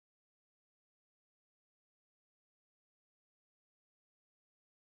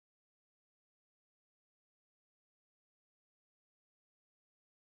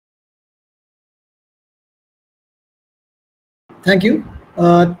Thank you.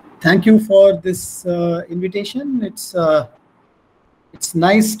 Thank you for this invitation. It's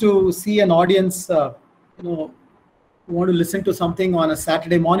nice to see an audience, who want to listen to something on a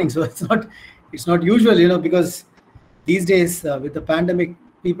Saturday morning. So it's not usual, because these days with the pandemic,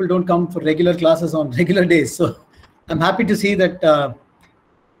 people don't come for regular classes on regular days. So I'm happy to see that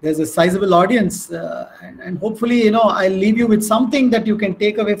there's a sizable audience, and hopefully, I'll leave you with something that you can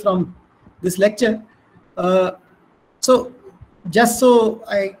take away from this lecture. So just so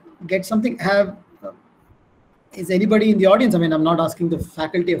I get something, is anybody in the audience? I mean, I'm not asking the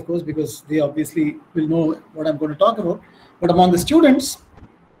faculty, of course, because they obviously will know what I'm going to talk about. But among the students,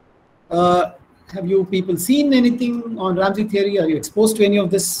 have you people seen anything on Ramsey theory? Are you exposed to any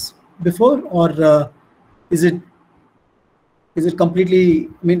of this before, or is it completely?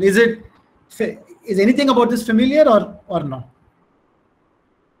 I mean, is anything about this familiar or no?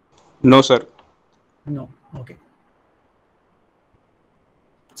 No, sir. No. Okay.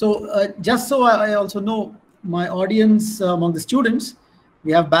 So just so I also know my audience among the students,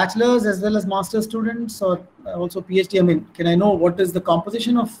 we have bachelor's as well as master's students, or also PhD. I mean, can I know what is the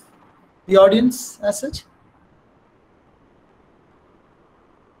composition of the audience as such?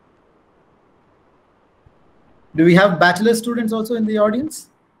 Do we have bachelor students also in the audience?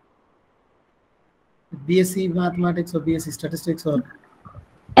 BSc Mathematics or BSc Statistics or?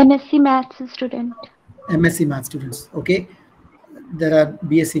 MSc Maths student. MSc Maths students. Okay. There are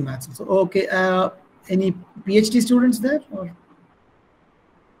BSc Maths also. Okay. Any PhD students there? Or?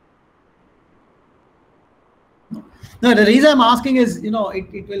 No, the reason I'm asking is,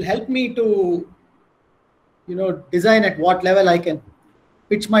 it will help me to, design at what level I can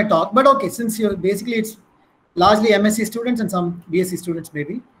pitch my talk. But okay, since it's largely MSc students and some BSc students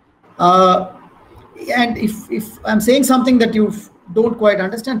maybe. And if I'm saying something that you don't quite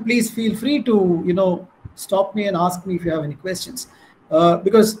understand, please feel free to, stop me and ask me if you have any questions.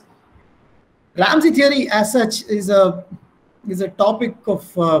 Because Ramsey theory as such is a topic of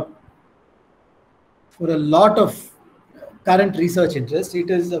for a lot of current research interest. It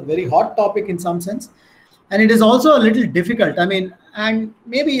is a very hot topic in some sense, and it is also a little difficult. I mean, and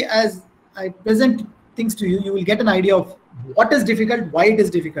maybe as I present things to you, you will get an idea of what is difficult, why it is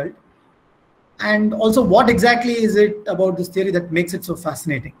difficult, and also what exactly is it about this theory that makes it so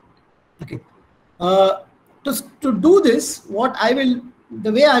fascinating. Okay. To do this,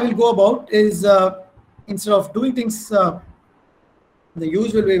 the way I will go about is instead of doing things the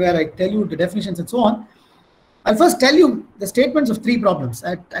usual way where I tell you the definitions and so on, I'll first tell you the statements of three problems.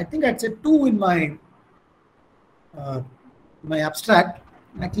 I think I'd said two in my abstract.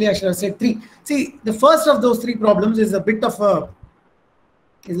 Actually, I should have said three. See, the first of those three problems is a bit of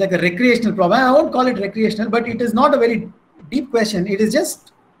is like a recreational problem. I won't call it recreational, but it is not a very deep question. It is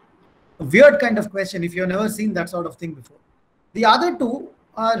just a weird kind of question if you've never seen that sort of thing before. The other two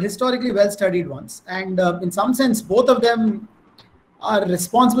are historically well-studied ones, and in some sense, both of them are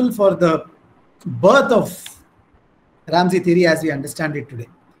responsible for the birth of Ramsey theory as we understand it today.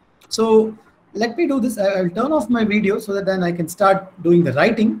 So let me do this. I'll turn off my video so that then I can start doing the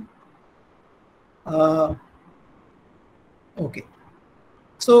writing. Okay.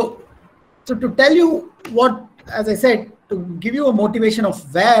 So to tell you what, as I said, to give you a motivation of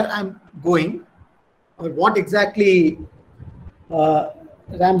where I'm going or what exactly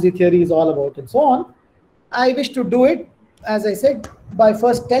Ramsey theory is all about and so on, I wish to do it, as I said, by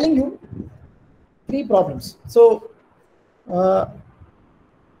first telling you three problems. So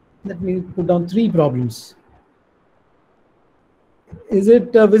let me put down three problems. Is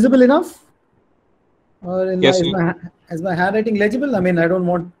it visible enough? Or Yes, is my handwriting legible? I mean, I don't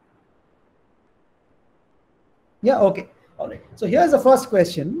want. Yeah, okay. All right. So here's the first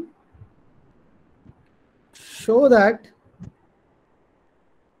question. Show that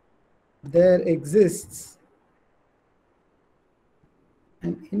there exists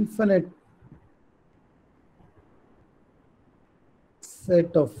an infinite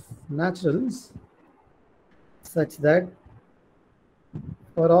set of naturals such that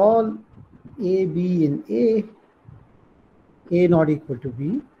for all A, B in A not equal to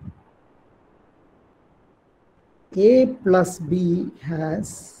B, A plus B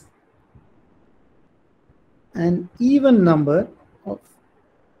has an even number of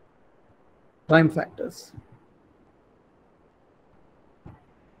prime factors.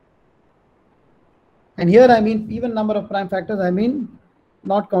 And here I mean even number of prime factors, I mean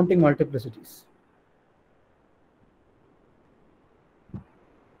not counting multiplicities.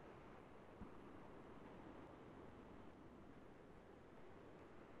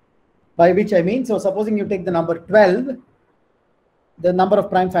 By which I mean, so supposing you take the number 12, the number of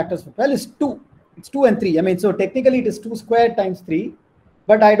prime factors for 12 is 2. It's 2 and 3. I mean, so technically it is 2 squared times 3,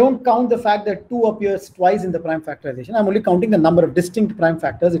 but I don't count the fact that 2 appears twice in the prime factorization. I'm only counting the number of distinct prime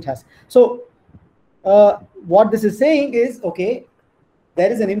factors it has. So what this is saying is, okay,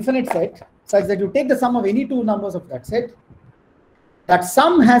 there is an infinite set such that you take the sum of any two numbers of that set. That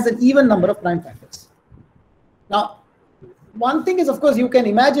sum has an even number of prime factors. Now, one thing is, of course, you can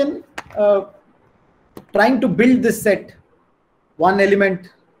imagine trying to build this set one element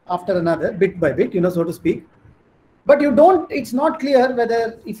after another, bit by bit, so to speak. But it's not clear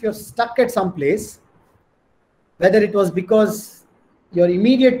whether if you're stuck at some place, whether it was because your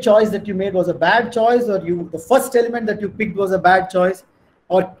immediate choice that you made was a bad choice, or the first element that you picked was a bad choice,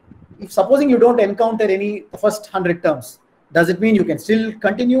 or if supposing you don't encounter the first 100 terms, does it mean you can still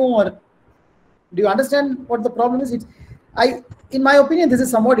continue, or do you understand what the problem is? In my opinion, this is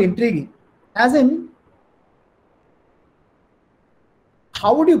somewhat intriguing. As in,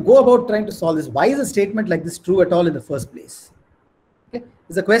 how would you go about trying to solve this? Why is a statement like this true at all in the first place? Okay.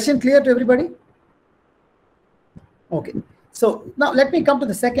 Is the question clear to everybody? Okay. So now let me come to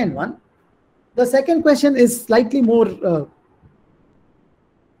the second one. The second question is slightly more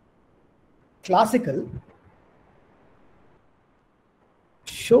classical.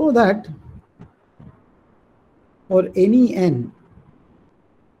 Show that for any n,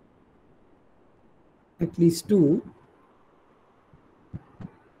 at least 2,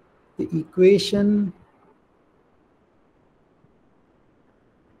 the equation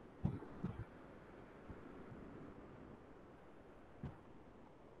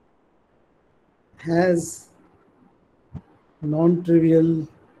has non-trivial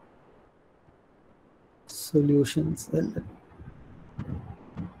solutions,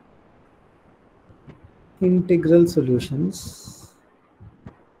 integral solutions.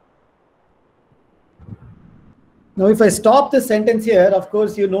 Now, if I stop the sentence here, of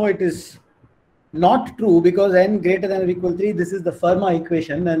course, it is not true, because n greater than or equal 3, this is the Fermat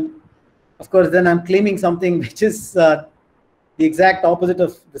equation. And of course, then I'm claiming something which is the exact opposite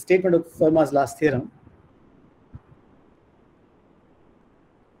of the statement of Fermat's last theorem.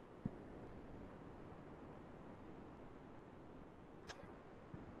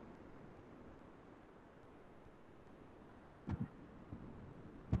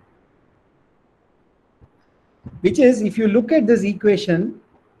 Which is, if you look at this equation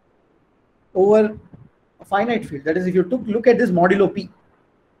over a finite field, that is, if you look at this modulo p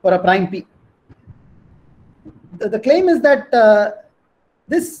for a prime p, the claim is that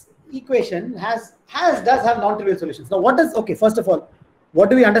this equation does have non-trivial solutions. Now, first of all,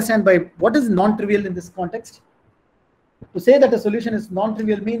 what do we understand by what is non-trivial in this context? To say that a solution is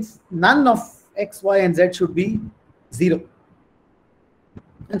non-trivial means none of x, y, and z should be 0.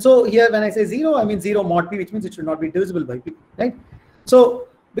 And so here, when I say 0, I mean 0 mod p, which means it should not be divisible by p, right? So,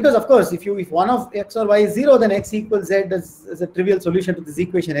 because of course, if one of x or y is 0, then x equals z is a trivial solution to this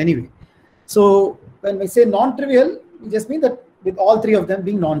equation anyway. So, when we say non-trivial, we just mean that with all three of them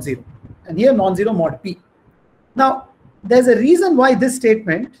being non-zero. And here, non-zero mod p. Now, there's a reason why this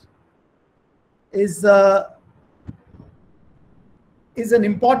statement is an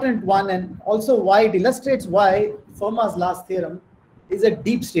important one, and also why it illustrates why Fermat's last theorem is a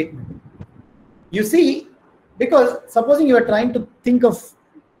deep statement. You see, because supposing you are trying to think of,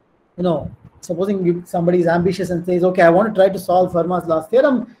 supposing somebody is ambitious and says, okay, I want to try to solve Fermat's last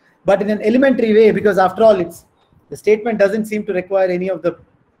theorem, but in an elementary way, because after all, the statement doesn't seem to require any of the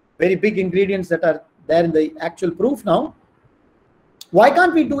very big ingredients that are there in the actual proof now. Why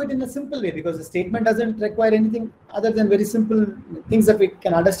can't we do it in a simple way? Because the statement doesn't require anything other than very simple things that we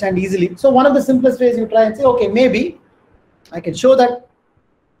can understand easily. So one of the simplest ways, you try and say, okay, maybe I can show that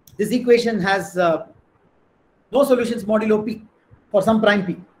this equation has no solutions modulo p for some prime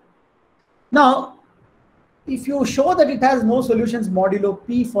p. Now, if you show that it has no solutions modulo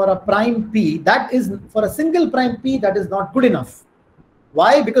p for a prime p, that is, for a single prime p, that is not good enough.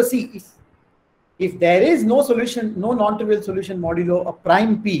 Why? Because see, if there is no solution, no non-trivial solution modulo a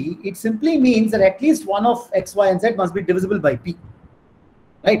prime p, it simply means that at least one of x, y, and z must be divisible by p,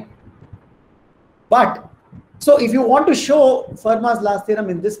 right? But, so if you want to show Fermat's last theorem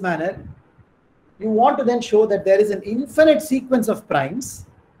in this manner, you want to then show that there is an infinite sequence of primes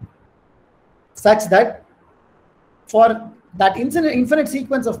such that for that infinite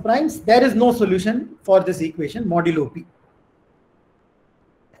sequence of primes, there is no solution for this equation modulo p.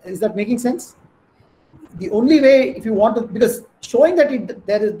 Is that making sense? The only way, if you want to, because showing that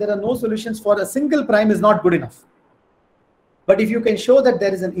there are no solutions for a single prime is not good enough. But if you can show that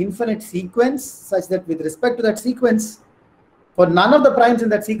there is an infinite sequence such that with respect to that sequence, for none of the primes in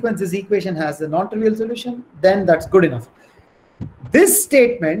that sequence, this equation has a non-trivial solution, then that's good enough. This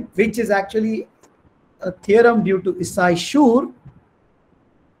statement, which is actually a theorem due to Isai-Schur,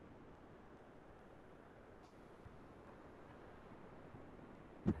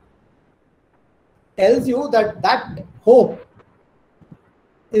 tells you that that hope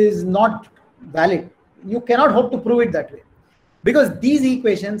is not valid. You cannot hope to prove it that way, because these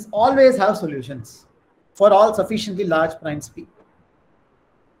equations always have solutions for all sufficiently large primes P.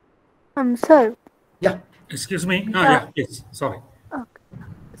 Sir. Yeah. Excuse me. Yeah, yes. Sorry. Okay.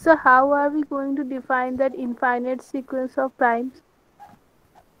 So how are we going to define that infinite sequence of primes?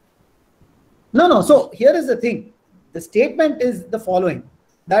 No. So here is the thing. The statement is the following: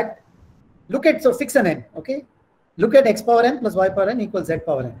 that look at, so fix an n, okay? Look at x power n plus y power n equals z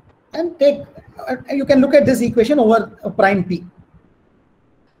power n, and take, you can look at this equation over a prime P.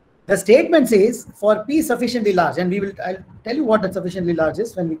 The statement says for P sufficiently large, and I'll tell you what that sufficiently large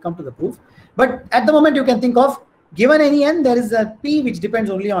is when we come to the proof. But at the moment you can think of, given any n, there is a P which depends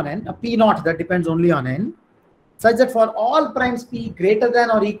only on n, a P naught that depends only on n, such that for all primes P greater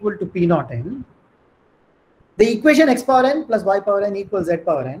than or equal to P naught n, the equation x power n plus y power n equals z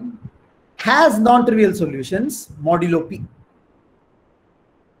power n has non-trivial solutions modulo P.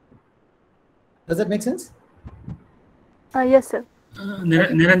 Does that make sense? Yes, sir.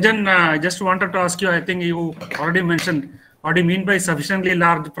 Niranjan, I just wanted to ask you, I think you already mentioned, what do you mean by sufficiently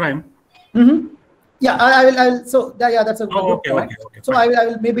large prime? Yeah, I will. So yeah, that's a good point. Okay, so I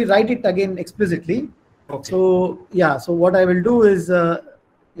will maybe write it again explicitly. Okay. So yeah, so what I will do is,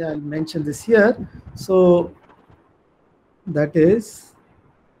 I'll mention this here. So that is,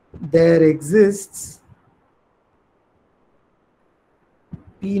 there exists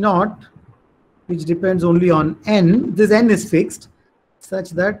P naught which depends only on n. This n is fixed,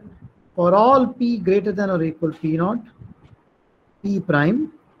 such that for all P greater than or equal P naught, P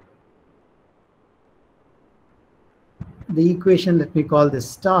prime, the equation, let me call this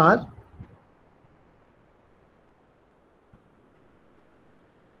star,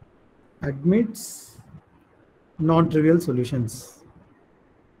 admits non-trivial solutions.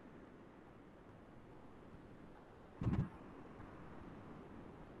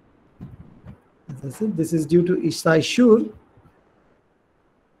 As I said, this is due to Isai-Schur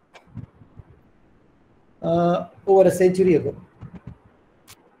over a century ago.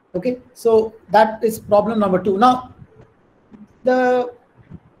 Okay, so that is problem number 2. Now, the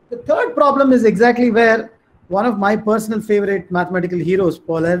third problem is exactly where one of my personal favorite mathematical heroes,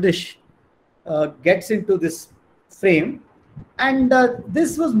 Paul Erdős, gets into this frame. And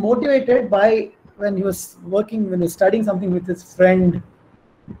this was motivated by when he was studying something with his friend,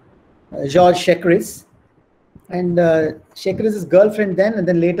 Georges Chekris. And Chekris' girlfriend then, and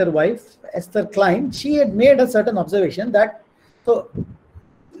then later wife, Esther Klein, she had made a certain observation that, so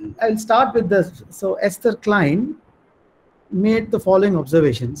I'll start with this. So Esther Klein made the following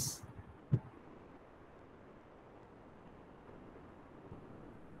observations.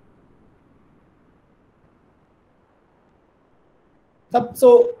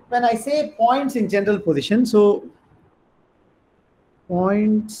 So when I say points in general position, so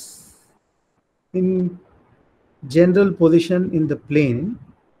points in general position in the plane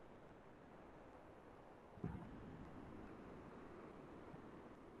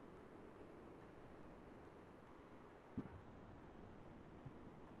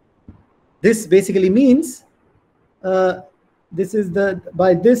this basically means, this is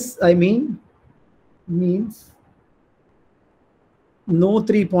by this I means no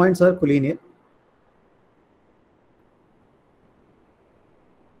 3 points are collinear.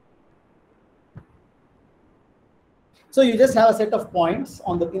 So you just have a set of points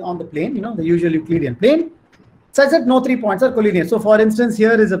on the plane, the usual Euclidean plane, such that no 3 points are collinear. So for instance,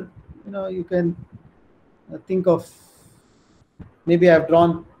 here is a, you can think of, maybe I've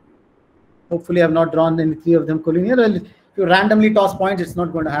drawn, hopefully I've not drawn any 3 of them collinear. Well, if you randomly toss points, it's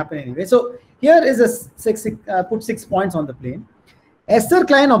not going to happen anyway. So here is a put 6 points on the plane. Esther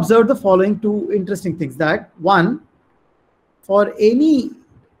Klein observed the following 2 interesting things: that one, for any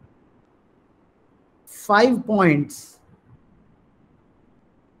 5 points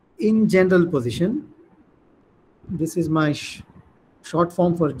in general position, this is my short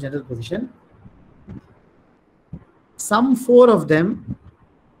form for general position, some 4 of them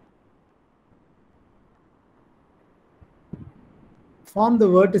form the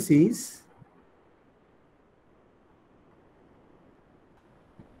vertices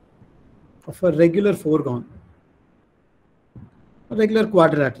of a regular foregone, a regular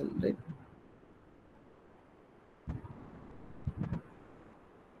quadrilateral, right?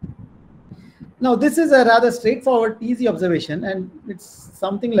 Now, this is a rather straightforward, easy observation, and it's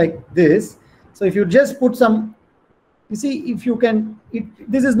something like this. So if you just put some You see, if you can,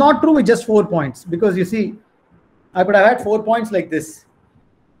 this is not true with just 4 points, because you see, I could have had 4 points like this.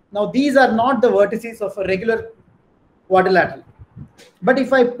 Now, these are not the vertices of a regular quadrilateral. But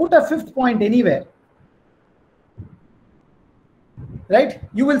if I put a 5th point anywhere, right,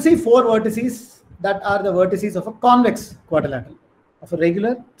 you will see 4 vertices that are the vertices of a convex quadrilateral. Of a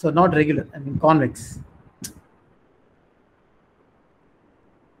regular, so not regular, I mean convex.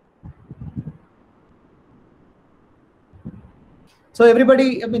 So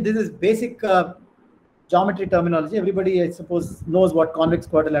everybody, I mean, this is basic geometry terminology. Everybody, I suppose, knows what convex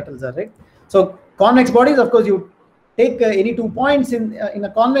quadrilaterals are, right? So convex bodies, of course, you take any 2 points in a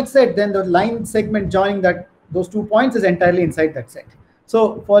convex set, then the line segment joining those 2 points is entirely inside that set.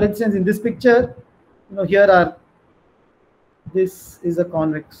 So, for instance, in this picture, here are, this is a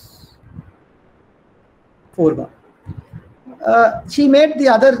convex 4 bar. She made the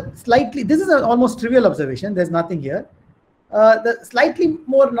other slightly, this is an almost trivial observation, there's nothing here. The slightly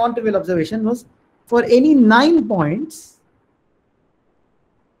more non-trivial observation was, for any 9 points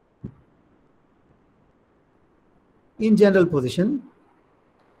in general position,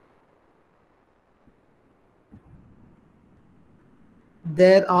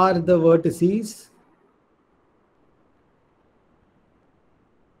 there are the vertices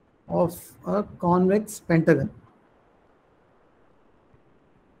of a convex pentagon.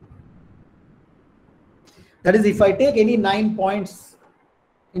 That is, if I take any 9 points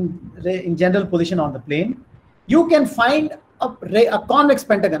in general position on the plane, you can find a convex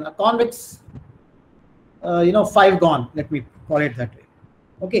pentagon, a convex 5-gon, let me call it that way.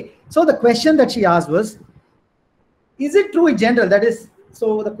 Okay, so the question that she asked was, is it true in general? That is,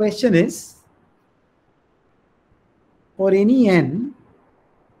 so the question is, for any n,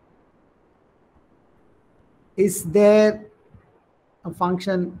 is there a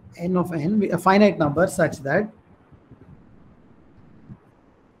function n of n, a finite number, such that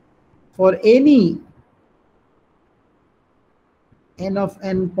for any n of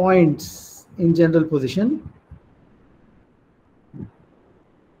n points in general position,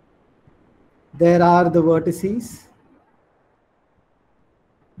 there are the vertices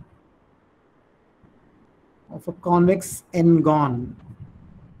of a convex n-gon.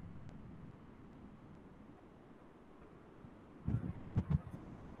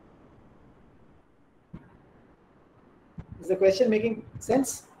 Is the question making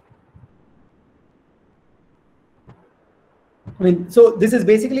sense? I mean, so this is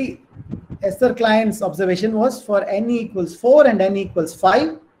basically Esther Klein's observation was, for n equals 4 and n equals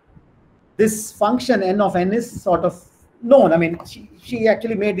 5, this function n of n is sort of known. I mean, she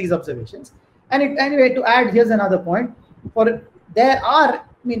actually made these observations. And anyway, to add, here's another point. The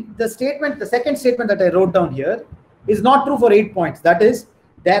second statement that I wrote down here is not true for 8 points. That is,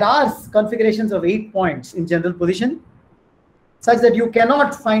 there are configurations of 8 points in general position such that you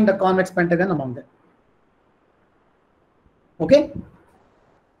cannot find a convex pentagon among them. Okay?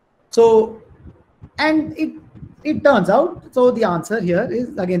 So, and it turns out, so the answer here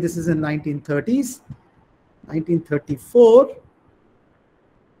is, again, this is in 1930s, 1934,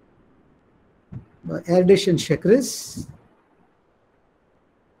 by Erdős and Shekris.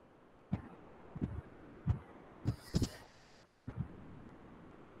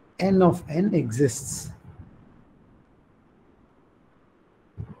 N of n exists.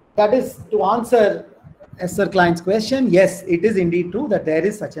 That is, to answer Esther Klein's question, yes, it is indeed true that there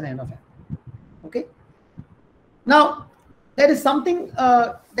is such an n of n. Okay. Now, there is something,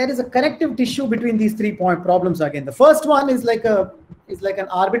 there is a connective tissue between these 3 point problems again. The first one is like an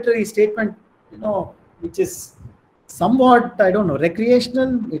arbitrary statement, which is somewhat, I don't know,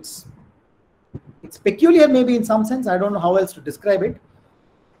 recreational. It's peculiar maybe in some sense. I don't know how else to describe it.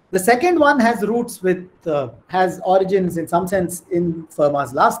 The second one has roots with, has origins in some sense in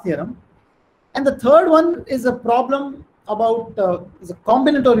Fermat's last theorem. And the third one is a problem about, is a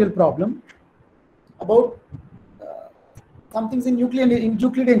combinatorial problem about some things in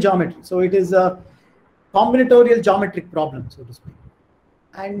Euclidean geometry. So it is a combinatorial geometric problem, so to speak.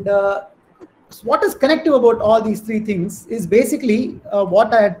 And so what is connective about all these 3 things is basically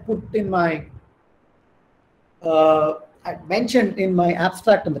what I had put in my, I mentioned in my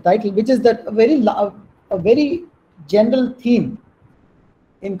abstract and the title, which is that a very general theme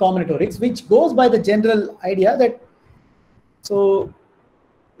in combinatorics, which goes by the general idea that, so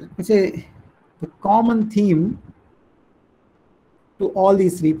let me say, the common theme to all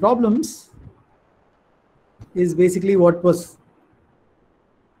these 3 problems is basically what was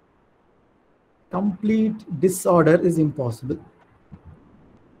complete disorder is impossible.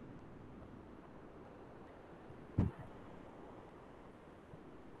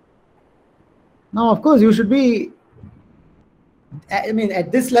 Now, of course, you should be I mean,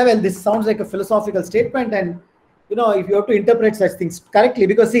 at this level, this sounds like a philosophical statement, and if you have to interpret such things correctly,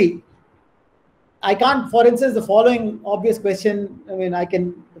 because see, I can't, for instance, the following obvious question,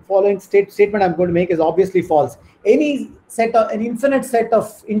 the following statement I'm going to make is obviously false. An infinite set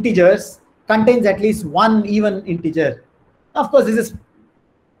of integers contains at least one even integer. Of course, this is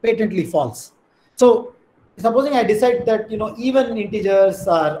patently false. So, supposing I decide that, even integers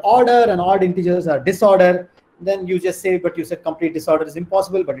are order and odd integers are disorder, then you just say, but you said complete disorder is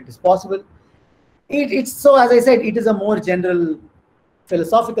impossible, but it is possible. So, as I said, it is a more general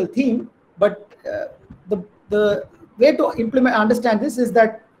philosophical theme, but the way to understand this is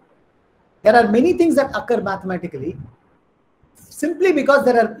that there are many things that occur mathematically simply because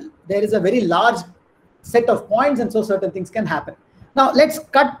there is a very large set of points, and so certain things can happen. Now let's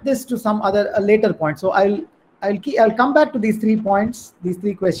cut this to some other later point. So I'll come back to these 3 points, these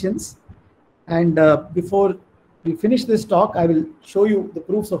 3 questions, and before we finish this talk, I will show you the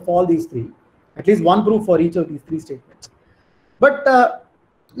proofs of all these 3, at least one proof for each of these 3 statements. But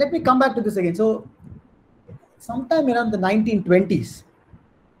let me come back to this again. So sometime around the 1920s,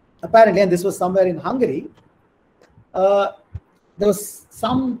 apparently, and this was somewhere in Hungary, there was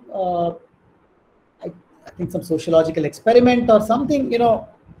some, I think some sociological experiment or something,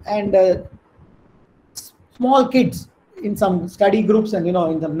 and small kids in some study groups and,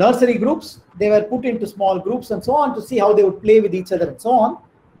 in the nursery groups, they were put into small groups and so on to see how they would play with each other and so on.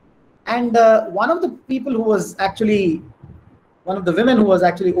 And one of the people who was actually, one of the women who was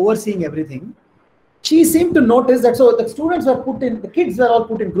actually overseeing everything, she seemed to notice that, so the students were the kids were all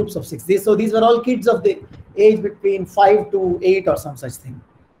put in groups of 6. So these were all kids of the age between 5 to 8 or some such thing.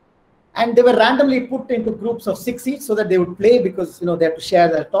 And they were randomly put into groups of 6 each so that they would play, because, they had to share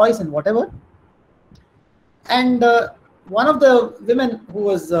their toys and whatever. And one of the women who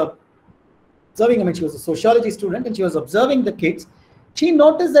was observing, she was a sociology student, and she was observing the kids. She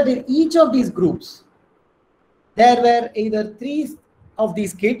noticed that in each of these groups, there were either 3 of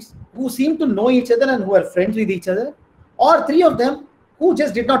these kids who seemed to know each other and who were friends with each other, or 3 of them who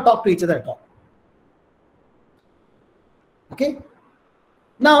just did not talk to each other at all. Okay.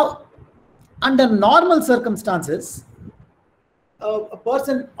 Now, under normal circumstances, a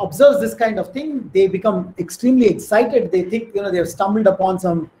person observes this kind of thing, they become extremely excited. They think, they have stumbled upon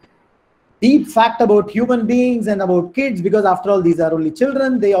some deep fact about human beings and about kids, because after all, these are only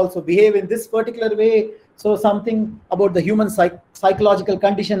children. They also behave in this particular way. So something about the human psychological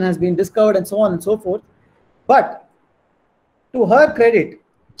condition has been discovered, and so on and so forth. But to her credit,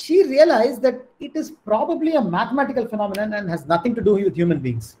 she realized that it is probably a mathematical phenomenon and has nothing to do with human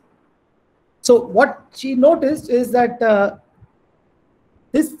beings. So what she noticed is that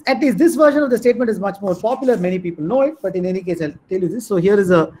at least this version of the statement is much more popular. Many people know it, but in any case, I'll tell you this. So here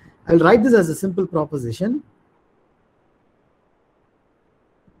is I'll write this as a simple proposition.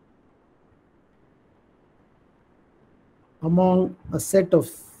 Among a set of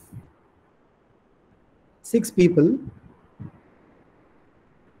 6 people,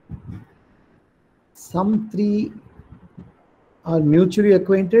 some 3 are mutually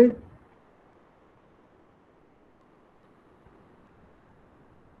acquainted,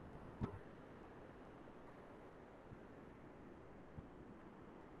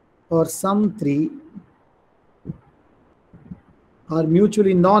 or some 3 are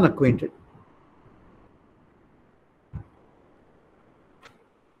mutually non-acquainted.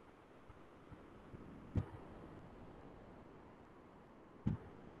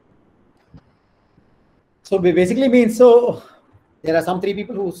 So basically means, so there are some 3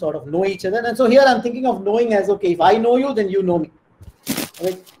 people who sort of know each other. And so here I'm thinking of knowing as, okay, if I know you, then you know me.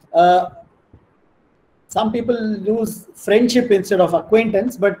 Right? Some people use friendship instead of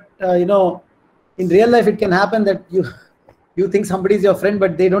acquaintance, but in real life it can happen that you think somebody is your friend,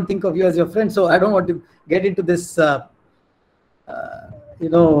 but they don't think of you as your friend. So I don't want to get into this,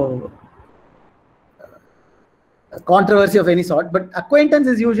 controversy of any sort. But acquaintance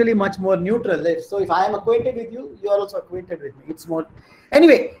is usually much more neutral. So if I am acquainted with you, you are also acquainted with me. It's more.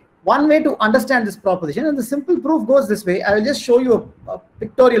 Anyway, one way to understand this proposition, and the simple proof goes this way. I will just show you a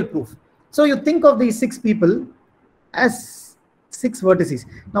pictorial proof. So you think of these 6 people as 6 vertices.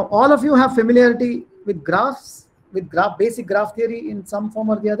 Now, all of you have familiarity with graphs, with basic graph theory in some form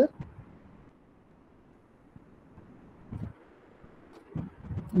or the other?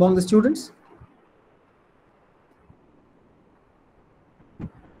 Among the students?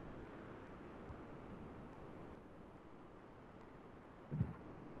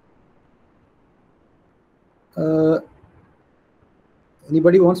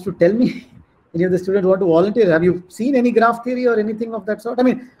 Anybody wants to tell me? Any of the students want to volunteer? Have you seen any graph theory or anything of that sort? I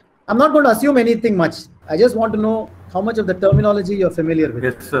mean, I'm not going to assume anything much. I just want to know How much of the terminology you're familiar with?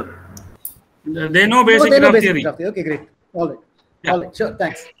 Yes, sir. They know basic they know graph basic theory. graph theory. Okay, great. All right. Yeah. All right. Sure.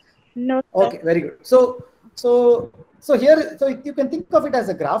 Thanks. No. Okay, very good. So here, so you can think of it as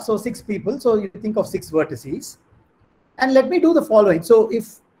a graph. So 6 people. So you think of 6 vertices. And let me do the following. So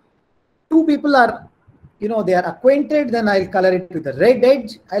if 2 people are, they are acquainted, then I'll color it with the red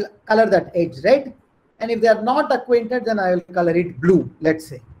edge. I'll color that edge red. And if they are not acquainted, then I will color it blue, let's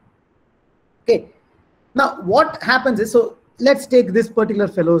say. Okay. Now, what happens is, so let's take this particular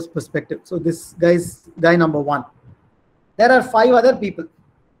fellow's perspective. So this guy number 1. There are 5 other people.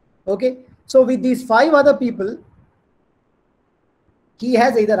 Okay. So with these 5 other people, he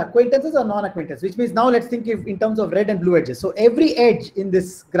has either acquaintances or non-acquaintances, which means now let's think in terms of red and blue edges. So every edge in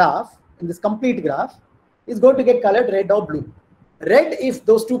this graph, in this complete graph, is going to get colored red or blue. Red if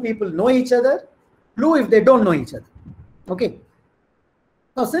those 2 people know each other, blue if they don't know each other. Okay.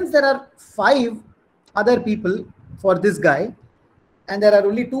 Now, since there are 5 other people for this guy, and there are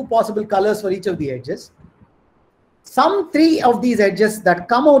only 2 possible colors for each of the edges, some 3 of these edges that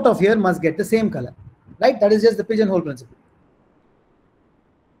come out of here must get the same color, right? That is just the pigeonhole principle.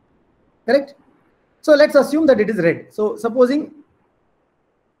 Correct? So let's assume that it is red. So supposing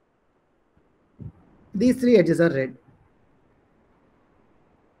these 3 edges are red.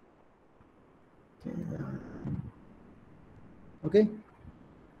 Okay.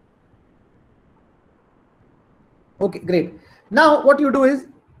 Okay, great. Now what you do is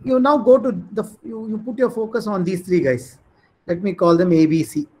you now go to you put your focus on these 3 guys. Let me call them A, B,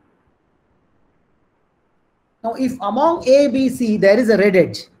 C. Now if among A, B, C there is a red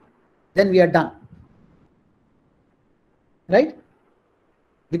edge, then we are done, right?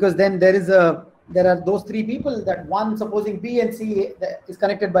 Because then there are those 3 people, that one, supposing B and C is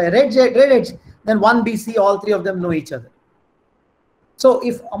connected by a red edge, then 1, B, C, all 3 of them know each other. So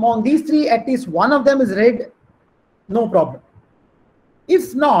if among these 3 at least one of them is red, no problem.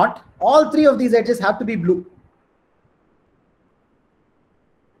 If not, all 3 of these edges have to be blue.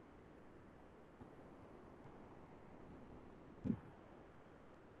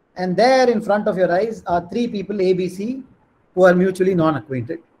 And there in front of your eyes are 3 people, A, B, C, who are mutually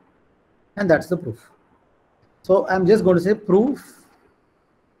non-acquainted. And that's the proof. So I'm just going to say proof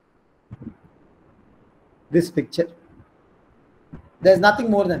this picture. There's nothing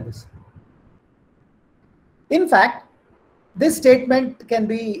more than this. In fact, this statement can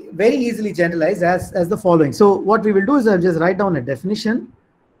be very easily generalized as the following. So what we will do is I'll just write down a definition.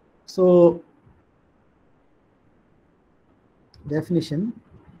 So definition: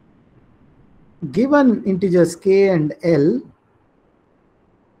 given integers k and l,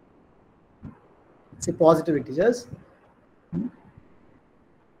 say positive integers,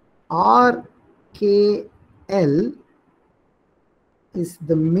 r, k, l is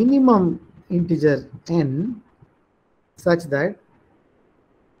the minimum integer n such that,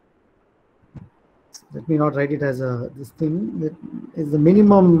 let me not write it as this thing, that is the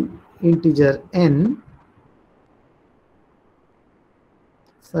minimum integer n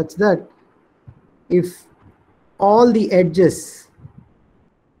such that if all the edges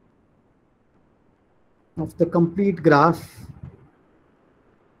of the complete graph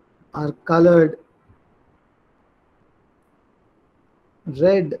are colored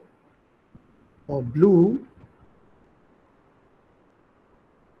red or blue,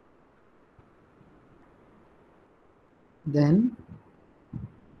 then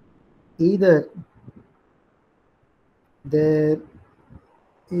either there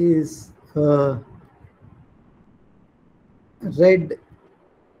is a red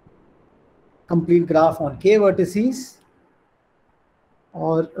complete graph on k vertices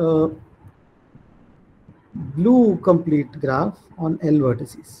or a blue complete graph on L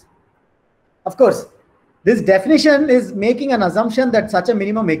vertices. Of course, this definition is making an assumption that such a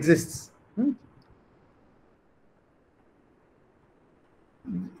minimum exists.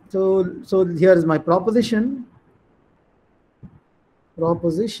 So here is my proposition.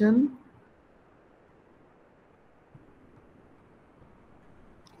 Proposition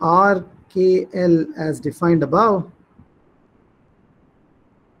RKL as defined above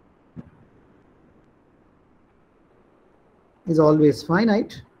is always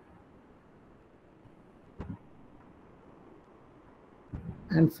finite,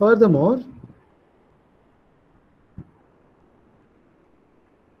 and furthermore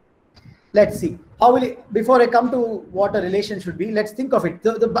let's see how will it, before I come to what a relation should be, let's think of it.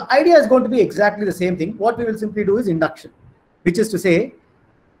 The idea is going to be exactly the same thing. What we will simply do is induction, which is to say,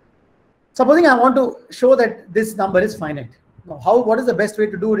 supposing I want to show that this number is finite. Now, what is the best way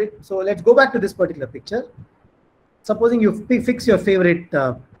to do it? So let's go back to this particular picture. Supposing you fix your favorite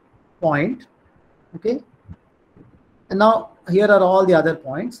point, okay? And now here are all the other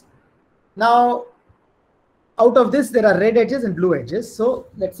points. Now, out of this, there are red edges and blue edges. So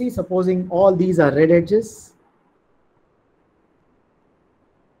let's see, supposing all these are red edges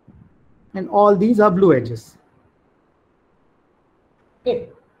and all these are blue edges. Okay.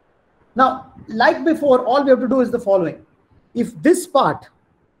 Now, like before, all we have to do is the following. If this part,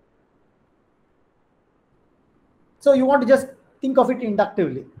 so you want to just think of it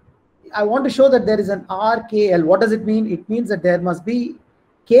inductively. I want to show that there is an RKL. What does it mean? It means that there must be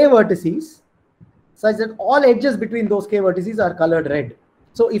K vertices such that all edges between those K vertices are colored red.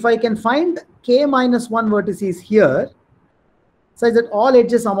 So if I can find K minus 1 vertices here, such that all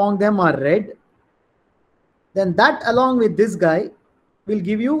edges among them are red, then that along with this guy will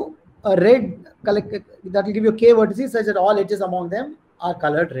give you a red, that will give you K vertices such that all edges among them are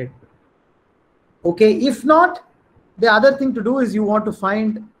colored red. Okay, if not, the other thing to do is you want to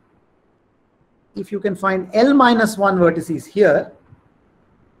find, if you can find L minus 1 vertices here,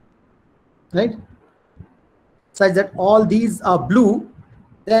 right, such that all these are blue,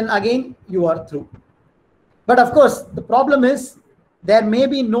 then again you are through. But of course, the problem is there may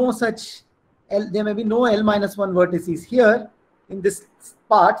be no such L, there may be no L minus 1 vertices here in this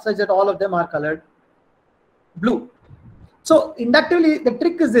part such that all of them are colored blue. So inductively, the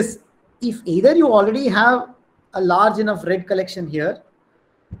trick is this: if either you already have a large enough red collection here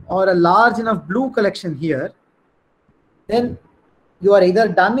or a large enough blue collection here, then you are either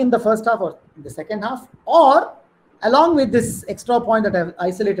done in the first half or in the second half, or along with this extra point that I have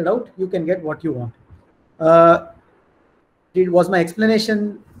isolated out, you can get what you want. Was my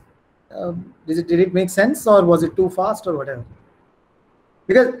explanation, did it make sense, or was it too fast or whatever?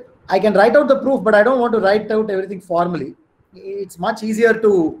 Because I can write out the proof, but I don't want to write out everything formally. It's much easier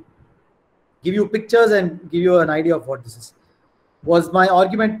to give you pictures and give you an idea of what this is. Was my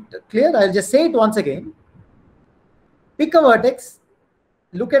argument clear? I'll just say it once again. Pick a vertex,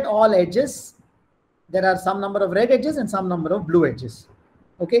 look at all edges. There are some number of red edges and some number of blue edges.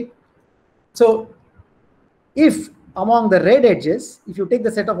 Okay. So if among the red edges, if you take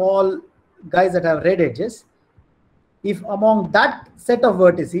the set of all guys that have red edges, if among that set of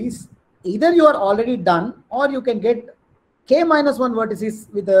vertices, either you are already done or you can get K minus 1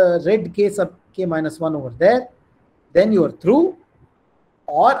 vertices with a red K sub K minus 1 over there, then you are through.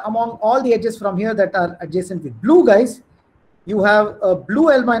 Or among all the edges from here that are adjacent with blue guys, you have a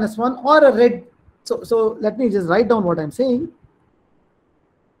blue L minus 1 or a red. So let me just write down what I'm saying.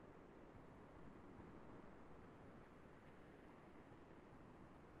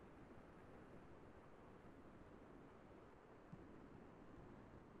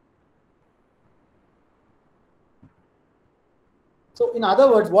 So in other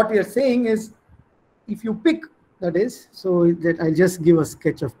words, what we are saying is, if you pick, that is, so that I'll just give a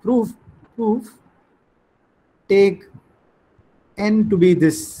sketch of proof, take N to be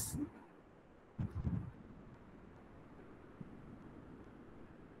this,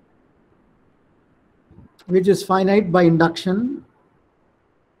 which is finite by induction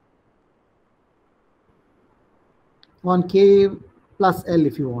on K plus L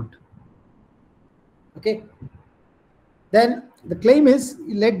if you want. Okay. Then the claim is,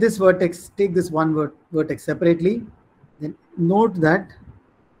 let this vertex, take this one vertex separately. Then note that,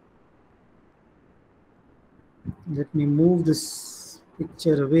 let me move this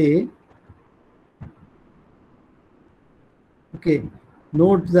picture away. Okay,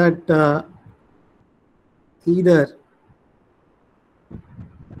 note that either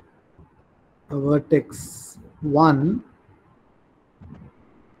a vertex 1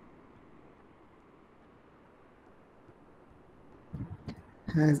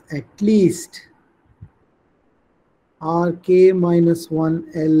 has at least Rk minus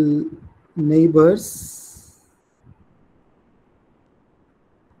 1L neighbors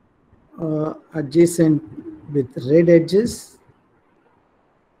adjacent with red edges,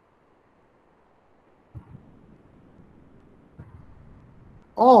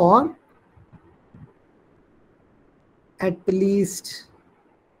 or at least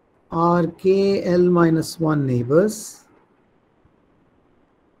RKL minus 1 neighbors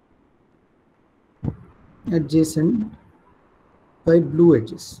adjacent by blue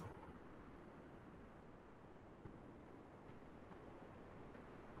edges.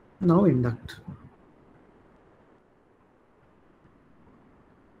 Now induct.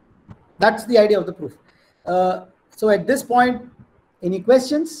 That's the idea of the proof. So at this point, any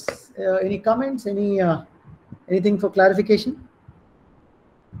questions, any comments, anything for clarification?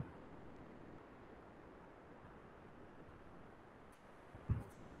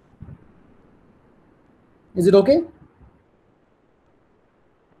 Is it okay?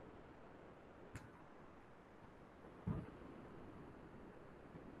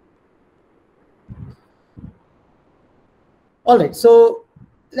 All right, so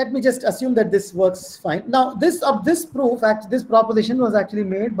let me just assume that this works fine. Now, this proof, this proposition was actually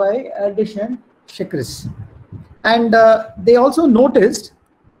made by Erdős and Chikris, and they also noticed.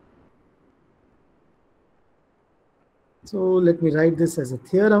 So let me write this as a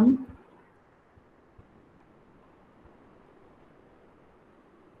theorem.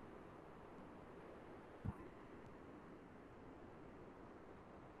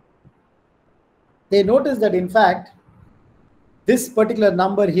 They noticed that in fact, this particular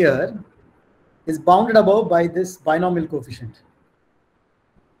number here is bounded above by this binomial coefficient.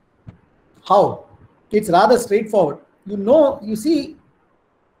 How? It's rather straightforward. You see,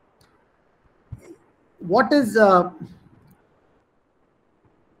 what is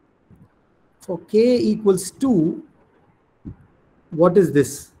for k equals 2, what is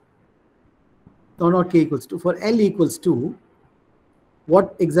this? No, not k equals 2. For L equals 2,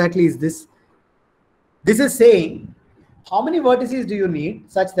 what exactly is this? This is saying how many vertices do you need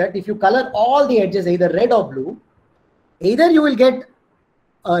such that if you color all the edges either red or blue, either you will get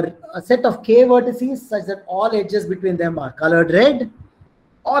a set of k vertices such that all edges between them are colored red,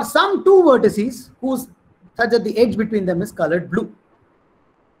 or some 2 vertices such that the edge between them is colored blue.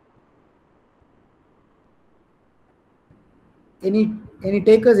 Any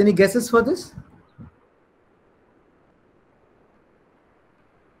takers, any guesses for this?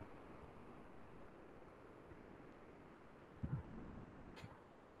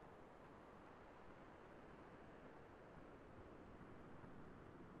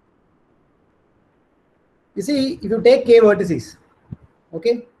 You see, if you take k vertices,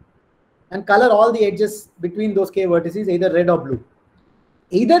 okay, and color all the edges between those k vertices either red or blue,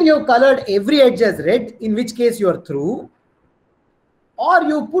 either you colored every edge as red, in which case you are through, or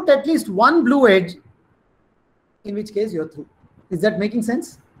you put at least one blue edge, in which case you are through. Is that making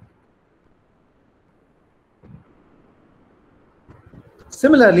sense?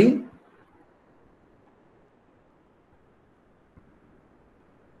 Similarly,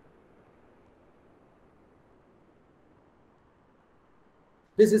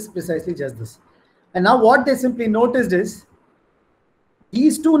 this is precisely just this. And now what they simply noticed is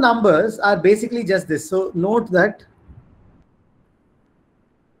these 2 numbers are basically just this. So note that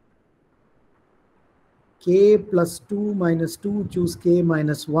k plus 2 minus 2, choose k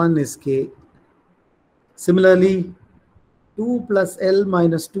minus 1 is k. Similarly, 2 plus L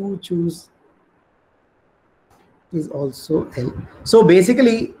minus 2, choose is also L. So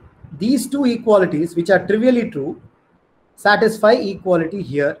basically, these 2 equalities, which are trivially true, satisfy equality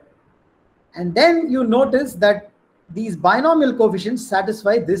here. And then you notice that these binomial coefficients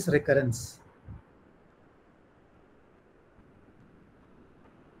satisfy this recurrence.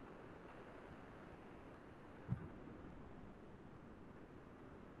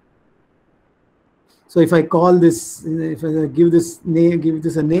 So if I call this, if I give this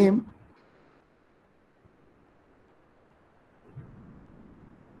a name,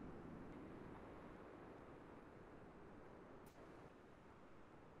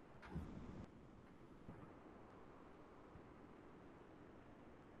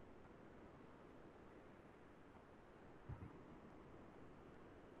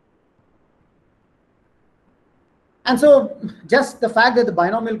 and so just the fact that the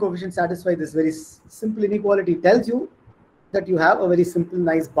binomial coefficients satisfy this very simple inequality tells you that you have a very simple,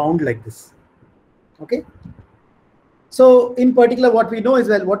 nice bound like this. Okay. So in particular, what we know is,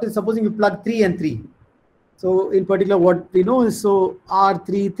 well, what is, supposing you plug 3 and 3. So in particular, what we know is, so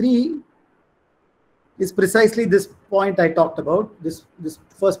R33 is precisely this point I talked about, this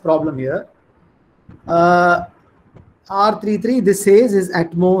first problem here. R33, this says, is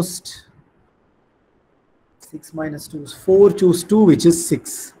at most 6 minus 2 is 4, choose 2, which is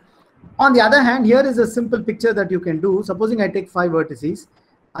 6. On the other hand, here is a simple picture that you can do. Supposing I take 5 vertices,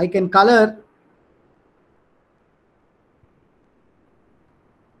 I can color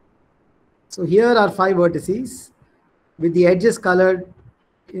so here are 5 vertices with the edges colored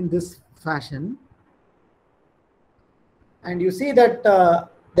in this fashion. And you see that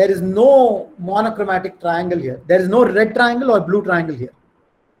there is no monochromatic triangle here. There is no red triangle or blue triangle here.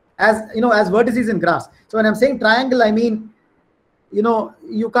 As you know, as vertices in graphs. So when I'm saying triangle, I mean, you know,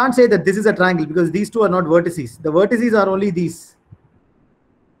 you can't say that this is a triangle because these 2 are not vertices. The vertices are only these.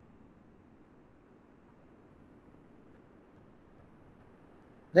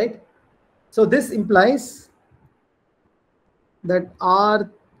 Right? So this implies that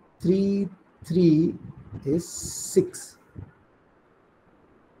R33 is 6.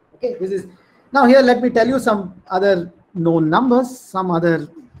 Okay, this is now here. Let me tell you some other known numbers, some other.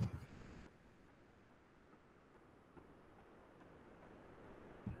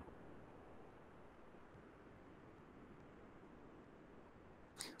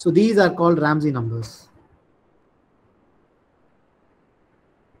 So these are called Ramsey numbers.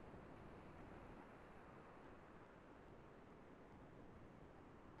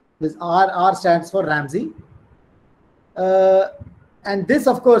 This R stands for Ramsey. And this,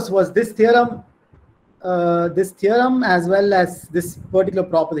 of course, was this theorem as well as this particular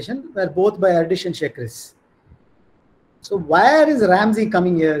proposition were both by Erdős and Chekris. So where is Ramsey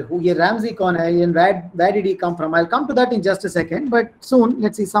coming here? Who here Ramsey and where did he come from? I'll come to that in just a second, but soon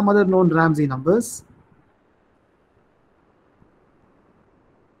let's see some other known Ramsey numbers.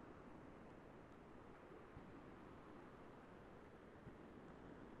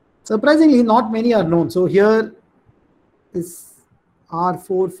 Surprisingly, not many are known. So here is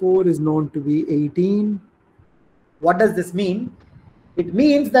R44 is known to be 18. What does this mean? It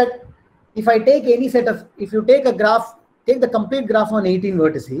means that if I take any set of, if you take a graph, take the complete graph on 18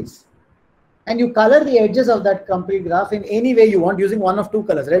 vertices, and you color the edges of that complete graph in any way you want using one of two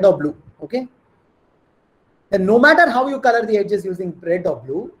colors, red or blue, okay? And no matter how you color the edges using red or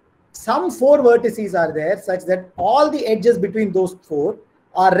blue, some 4 vertices are there such that all the edges between those 4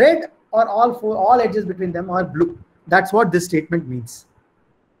 are red, or all edges between them are blue. That's what this statement means.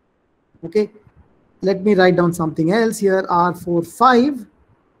 Okay, let me write down something else here. R45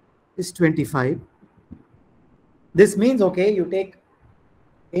 is 25. This means, okay, you take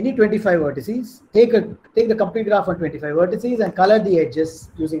any 25 vertices, take the complete graph on 25 vertices and color the edges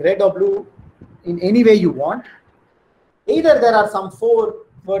using red or blue in any way you want. Either there are some 4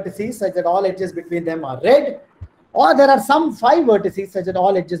 vertices such that all edges between them are red, or there are some 5 vertices such that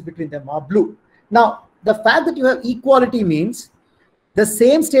all edges between them are blue. Now, the fact that you have equality means the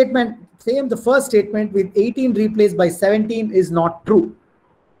same statement, the first statement with 18 replaced by 17 is not true.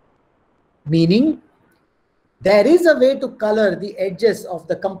 Meaning, there is a way to color the edges of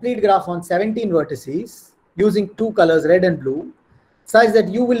the complete graph on 17 vertices using 2 colors, red and blue, such that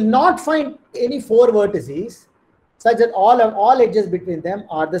you will not find any 4 vertices such that all edges between them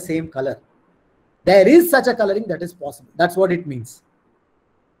are the same color. There is such a coloring that is possible. That's what it means.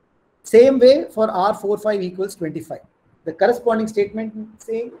 Same way for R45 equals 25. The corresponding statement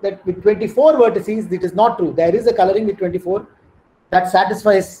saying that with 24 vertices, it is not true. There is a coloring with 24 that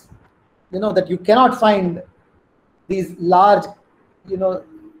satisfies, that you cannot find these large,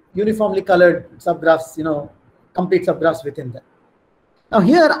 uniformly colored subgraphs, complete subgraphs within them. Now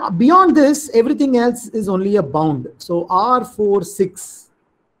here, beyond this, everything else is only a bound. So R46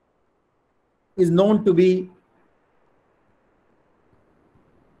 is known to be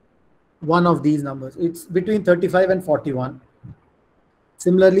one of these numbers. It's between 35 and 41.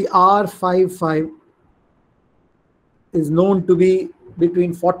 Similarly, R55 is known to be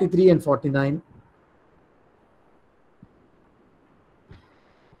between 43 and 49.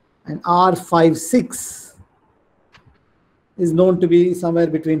 And R56 is known to be somewhere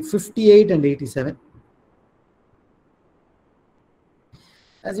between 58 and 87.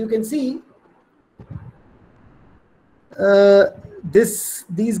 As you can see,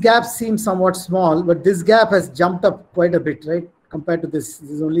 these gaps seem somewhat small, but this gap has jumped up quite a bit, right? Compared to this. This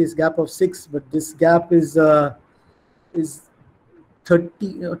is only a gap of 6, but this gap is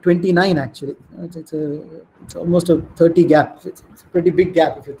 29 actually. It's almost a 30 gap. It's a pretty big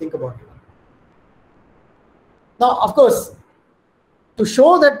gap if you think about it. Now, of course, to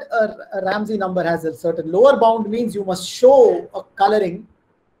show that a Ramsey number has a certain lower bound means you must show a coloring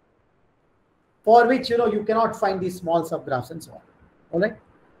for which you cannot find these small subgraphs and so on. All right.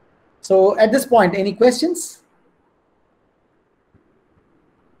 So at this point, any questions?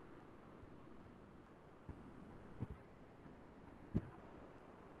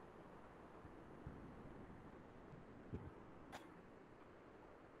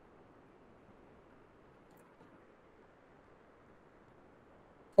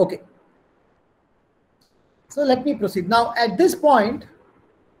 Okay. So let me proceed. Now at this point,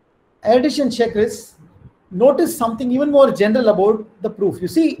 Erdős and Chekris notice something even more general about the proof. You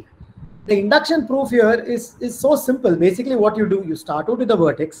see, the induction proof here is so simple. Basically what you do, you start out with the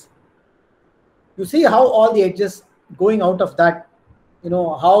vertex. You see how all the edges going out of that,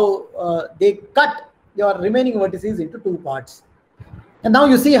 how they cut your remaining vertices into 2 parts. And now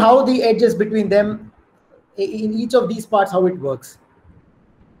you see how the edges between them in each of these parts, how it works.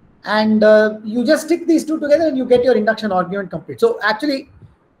 And you just stick these 2 together and you get your induction argument complete. So actually,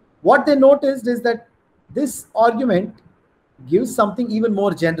 what they noticed is that this argument gives something even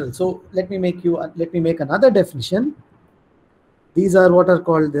more general. So let me make another definition. These are what are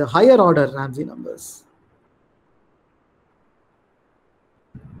called the higher order Ramsey numbers.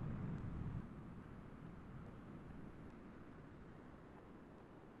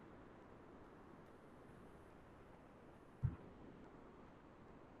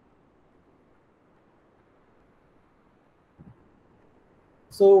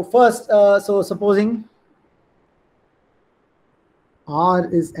 So first, so supposing R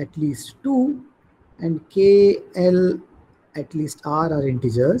is at least 2 and K, L, at least R are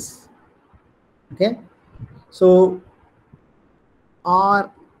integers. Okay. So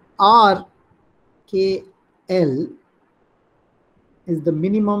R, K, L is the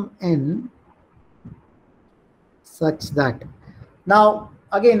minimum n such that. Now,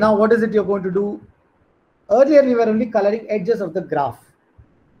 again, now what is it you're going to do? Earlier, we were only coloring edges of the graph.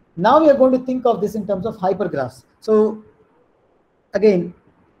 Now we are going to think of this in terms of hypergraphs. So again,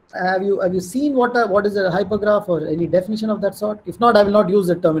 have you seen what is a hypergraph or any definition of that sort? If not, I will not use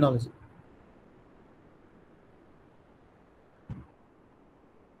the terminology.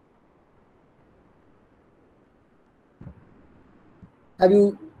 Have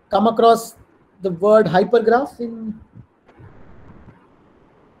you come across the word hypergraph in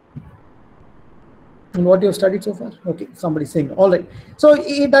what you have studied so far? Okay, somebody's saying, all right. So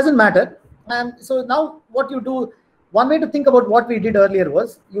it doesn't matter. And so now what you do, one way to think about what we did earlier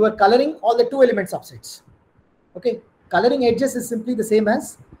was you were coloring all the 2-element subsets. Okay, coloring edges is simply the same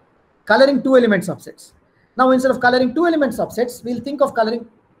as coloring 2-element subsets. Now instead of coloring 2-element subsets, we'll think of coloring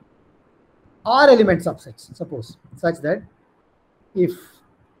R-element subsets, suppose, such that if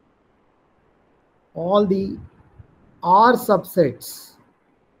all the R subsets,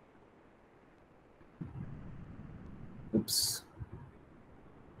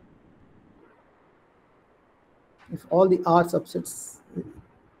 if all the R subsets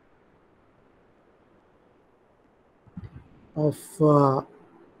of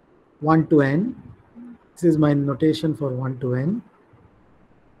 1 to n, this is my notation for 1 to n,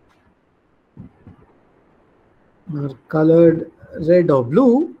 are colored red or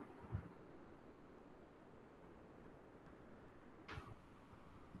blue,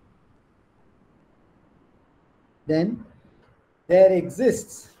 then there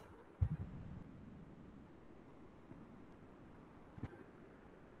exists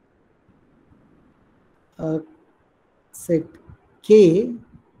a set K,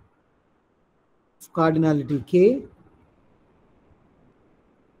 cardinality K,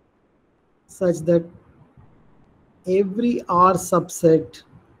 such that every R subset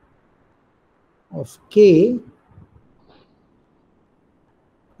of K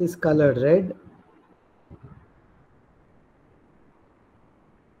is colored red,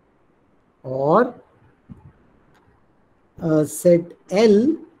 or a set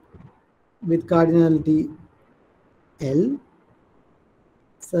L with cardinality L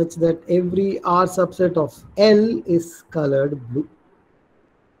such that every R subset of L is colored blue.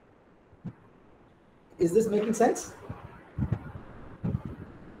 Is this making sense?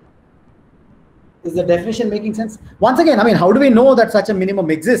 Is the definition making sense? Once again, I mean, how do we know that such a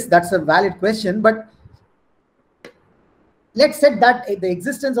minimum exists? That's a valid question, but let's set that the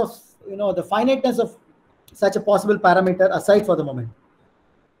existence of, the finiteness of such a possible parameter aside for the moment.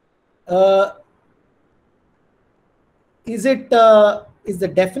 Is the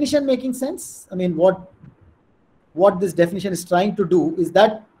definition making sense? I mean, what this definition is trying to do, is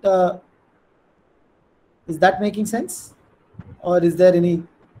that making sense, or is there any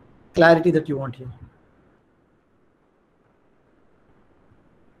clarity that you want here?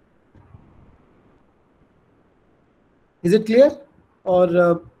 Is it clear,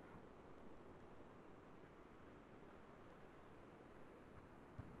 or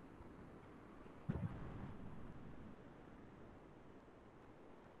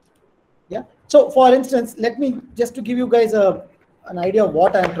yeah? So for instance, let me just to give you guys an idea of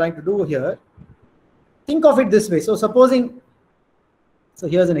what I am trying to do here. Think of it this way. So supposing, so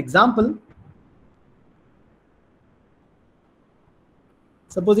here's an example.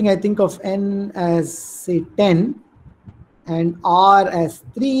 Supposing I think of n as say 10 and R as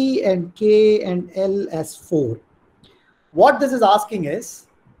 3 and K and L as 4. What this is asking is,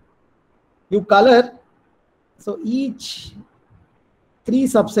 you color, so each 3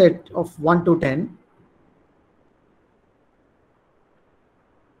 subset of 1 to 10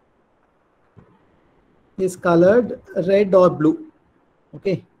 is colored red or blue.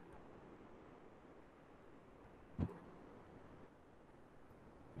 Okay.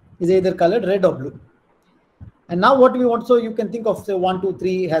 Is either colored red or blue. And now what we want, so you can think of say 1, 2,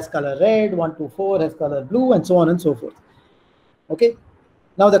 3 has color red, 1, 2, 4 has color blue, and so on and so forth. Okay.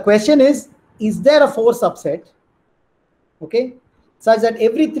 Now the question is there a 4 subset? Okay. Such that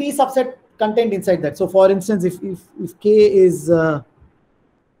every 3 subset contained inside that. So for instance, if K is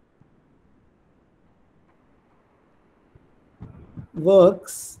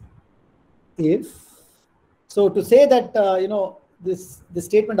works if, so to say that this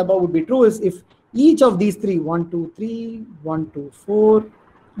statement above would be true is if each of these 3, 1, 2, 3, 1, 2, 4,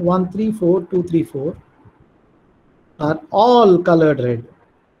 1, 3, 4, 2, 3, 4 are all colored red.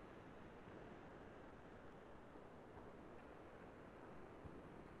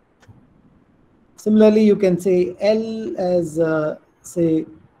 Similarly, you can say L as say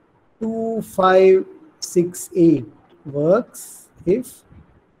 2, 5, 6, 8 works if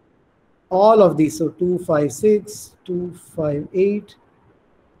all of these, so 2, 5, 6, 2, 5, 8,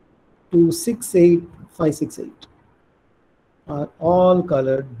 2, 6, 8, 5, 6, 8 are all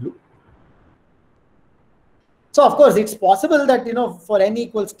colored blue. So of course, it's possible that, for n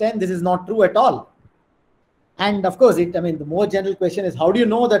equals 10, this is not true at all. And of course, the more general question is, how do you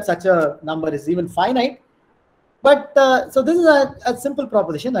know that such a number is even finite? But so this is a simple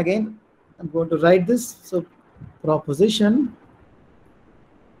proposition. Again, I'm going to write this. So proposition,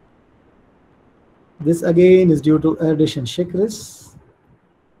 this again is due to Erdős and Chikris.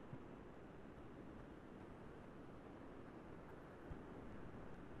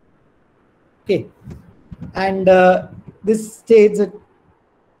 Okay, and this states that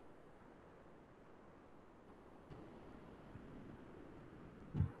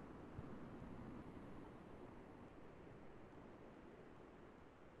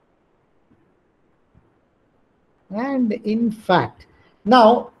and in fact,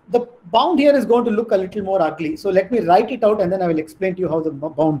 now the bound here is going to look a little more ugly. So let me write it out and then I will explain to you how the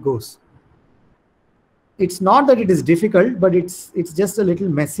bound goes. It's not that it is difficult, but it's just a little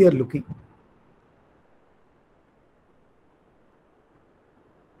messier looking.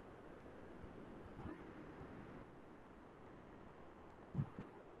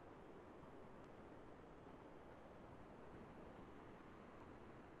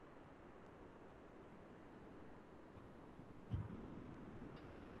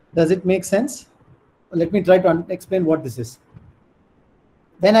 Does it make sense? Let me try to explain what this is.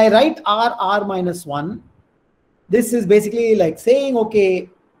 When I write r minus 1, this is basically like saying, okay,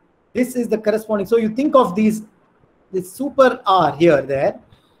 this is the corresponding. So you think of this super r here, there,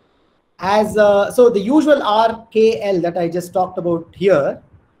 as so the usual r, k, l that I just talked about here.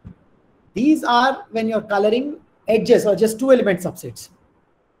 These are when you're coloring edges or just two element subsets.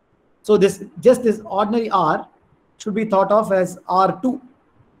 So this ordinary r should be thought of as r2.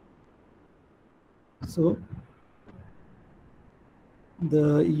 So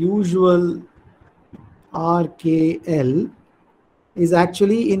the usual RKL is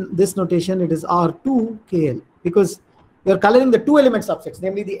actually, in this notation, it is R2KL, because you're coloring the two element subsets,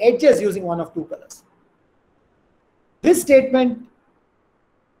 namely the edges, using one of two colors. This statement,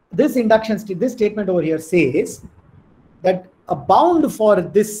 this statement over here says that a bound for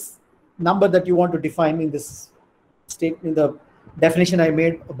this number that you want to define in this statement, in the definition I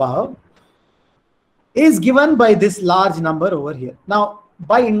made above, is given by this large number over here. Now,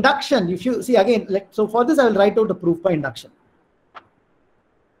 by induction, if you see again, so for this I will write out a proof by induction.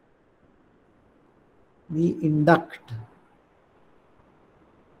 We induct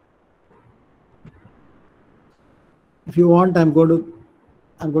if you want, I'm going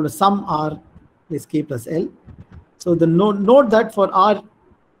to sum r is k plus l. So the note that for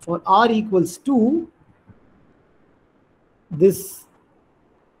r equals 2, this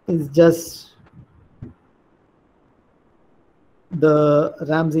is just the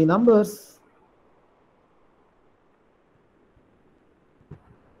Ramsey numbers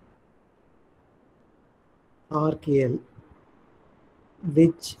RKL,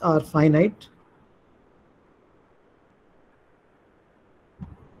 which are finite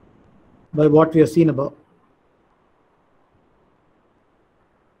by what we have seen above.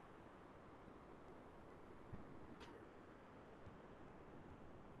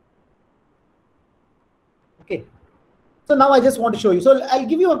 Okay. So now I just want to show you. So I'll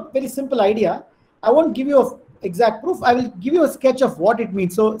give you a very simple idea. I won't give you an exact proof. I will give you a sketch of what it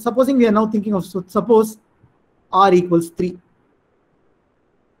means. So supposing we are now thinking of, so suppose r equals 3.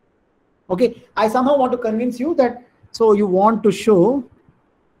 Okay. I somehow want to convince you that, so you want to show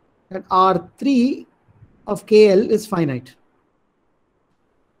that R3 of KL is finite.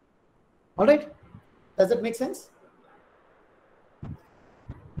 All right. Does that make sense?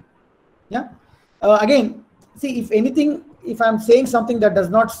 Yeah. Again, see, if anything, if I'm saying something that does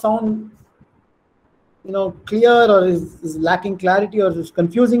not sound, clear, or is lacking clarity, or is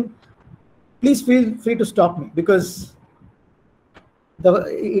confusing, please feel free to stop me, because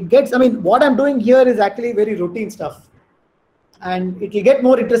what I'm doing here is actually very routine stuff, and it will get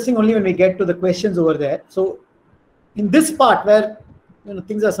more interesting only when we get to the questions over there. So in this part where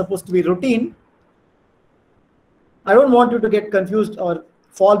things are supposed to be routine, I don't want you to get confused or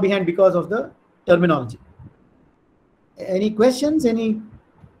fall behind because of the terminology. Any questions? Any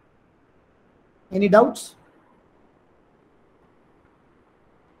doubts?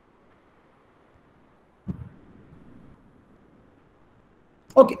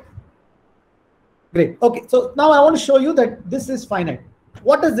 Okay, great. Okay, so now I want to show you that this is finite.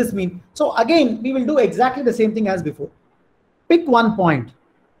 What does this mean? So again, we will do exactly the same thing as before. Pick one point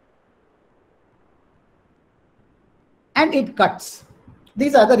and it cuts.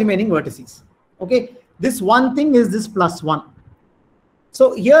 These are the remaining vertices. Okay, this one thing is this +1.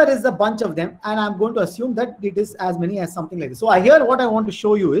 So here is a bunch of them, and I'm going to assume that it is as many as something like this. So here what I want to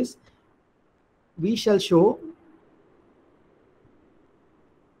show you is, we shall show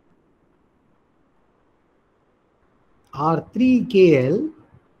R3KL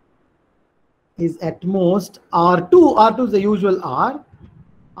is at most R2. R2 is the usual R.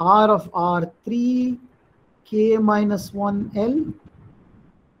 R of R3 K minus 1L.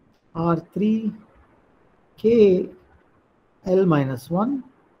 R3 K L minus 1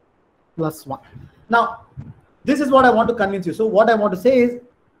 plus 1. Now, this is what I want to convince you. So what I want to say is,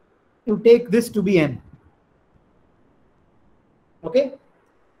 you take this to be N. Okay.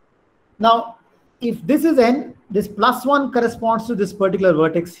 Now, if this is N, this +1 corresponds to this particular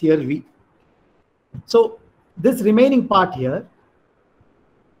vertex here, V. So this remaining part here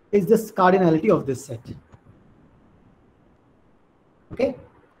is this cardinality of this set. Okay.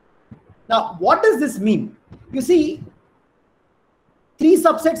 Now, what does this mean? You see, 3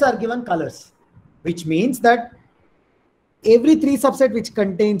 subsets are given colors, which means that every 3 subset which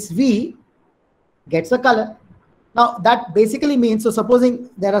contains V gets a color. Now, that basically means, so supposing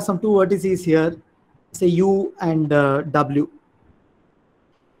there are some 2 vertices here, say U and W.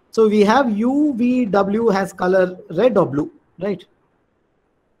 So we have U, V, W has color red or blue, right?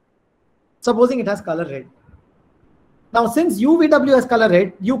 Supposing it has color red. Now, since U, V, W has color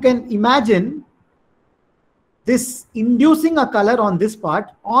red, you can imagine this inducing a color on this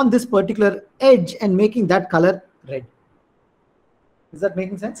part, on this particular edge, and making that color red. Is that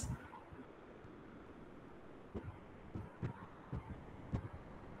making sense?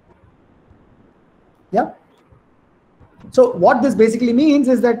 Yeah. So what this basically means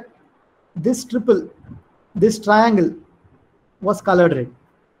is that this this triangle was colored red.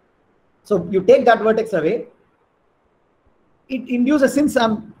 So you take that vertex away, it induces, since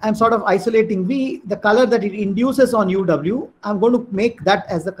I'm sort of isolating V, the color that it induces on UW, I'm going to make that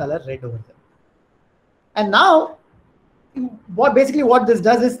as the color red over there. And now, what this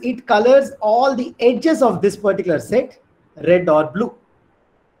does is it colors all the edges of this particular set red or blue.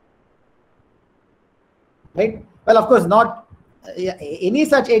 Right? Well, of course, not any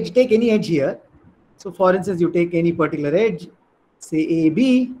such edge. Take any edge here. So for instance, you take any particular edge, say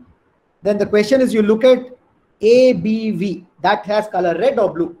AB. Then the question is, you look at ABV. That has color red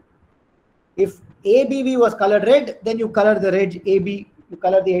or blue. If ABV was colored red, then you color the edge AB. You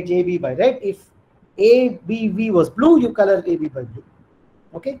color the edge AB by red. If ABV was blue, you color AB by blue.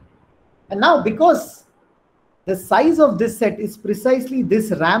 Okay. And now, because the size of this set is precisely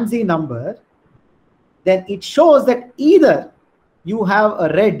this Ramsey number, then it shows that either you have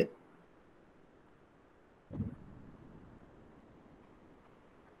a red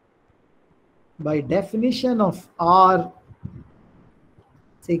by definition of R,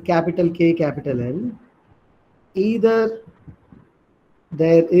 say capital K, capital L, either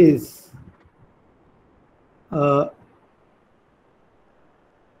there is let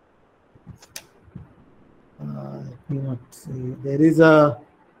me not say, there is a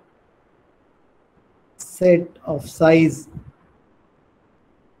set of size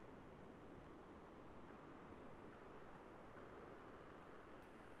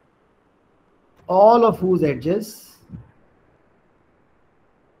all of whose edges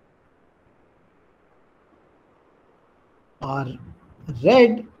are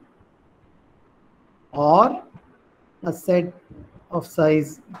red, or a set of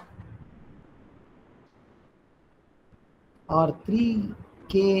size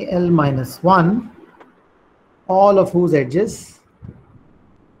R3KL minus 1, all of whose edges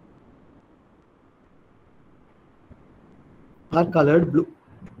are colored blue.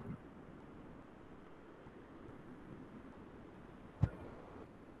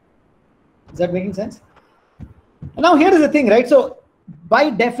 Is that making sense? Now here is the thing, right? So by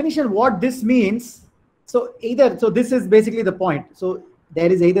definition, what this means, so this is basically the point. So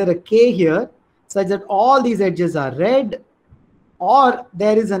there is either a K here such that all these edges are red, or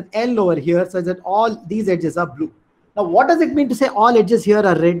there is an L over here such that all these edges are blue. Now, what does it mean to say all edges here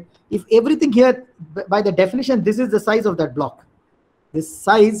are red? If everything here, by the definition, this is the size of that block. This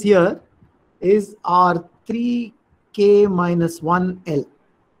size here is R3K minus 1L.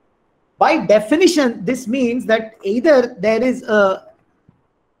 By definition, this means that either there is an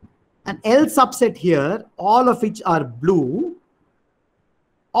L subset here, all of which are blue,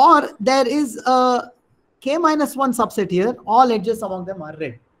 or there is a k minus 1 subset here, all edges among them are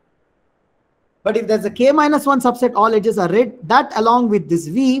red. But if there's a k minus 1 subset, all edges are red, that along with this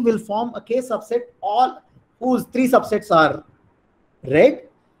V will form a k subset, all whose 3 subsets are red.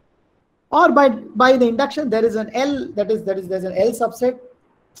 Or by the induction, there is an L, there's an L subset,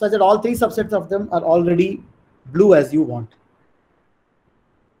 such that all 3 subsets of them are already blue as you want.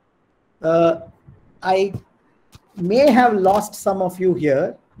 I may have lost some of you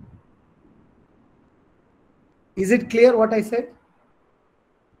here. Is it clear what I said?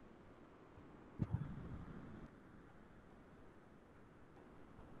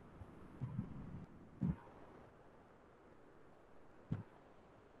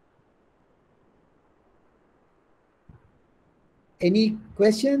 Any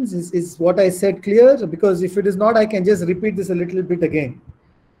questions? Is what I said clear? Because if it is not, I can just repeat this a little bit again.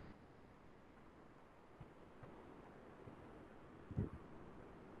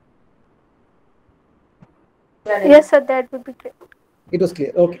 Yes, sir, that would be great. It was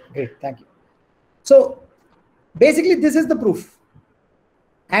clear. Okay, great. Thank you. So basically, this is the proof.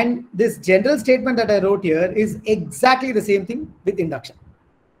 And this general statement that I wrote here is exactly the same thing with induction.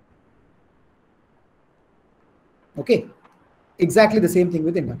 Okay, exactly the same thing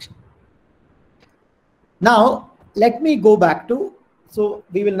with induction. Now, let me go back to, so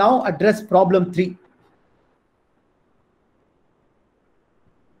we will now address problem 3.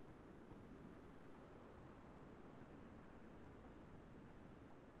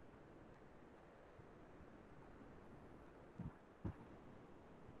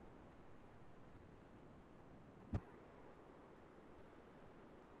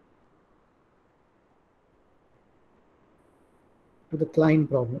 To the Klein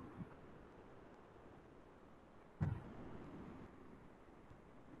problem.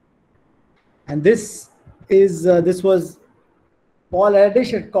 And this was Paul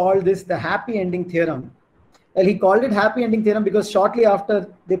Erdős had called this the happy ending theorem. Well, he called it happy ending theorem because shortly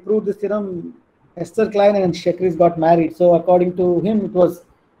after they proved this theorem, Esther Klein and Shekris got married. So according to him,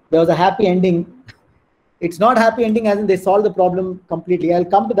 there was a happy ending. It's not happy ending as in they solved the problem completely. I'll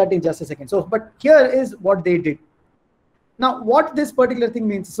come to that in just a second. So, but here is what they did. Now, what this particular thing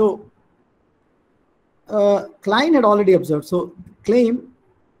means, so Klein had already observed. So claim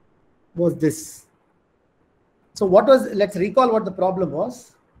was this. So let's recall what the problem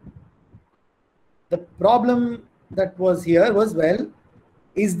was. The problem that was here was, well,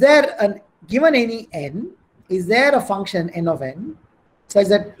 is there given any n, is there a function n of n such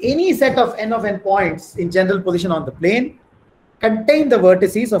that any set of n of n points in general position on the plane contain the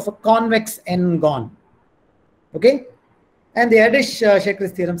vertices of a convex n-gon? Okay. And the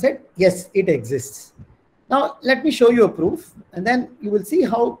Erdős-Shekris theorem said, yes, it exists. Now, let me show you a proof, and then you will see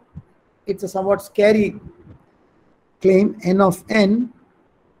how it's a somewhat scary claim. N of n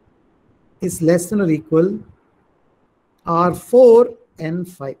is less than or equal R4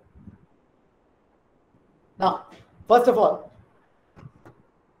 N5. Now, first of all,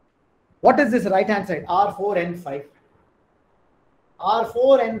 what is this right hand side? R4 N5.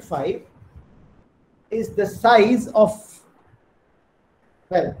 R4 N5 is the size of,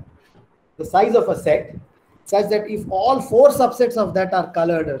 well, the size of a set such that if all 4 subsets of that are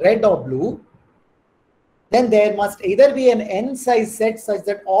colored red or blue, then there must either be an n size set such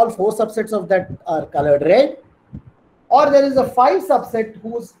that all 4 subsets of that are colored red, or there is a 5 subset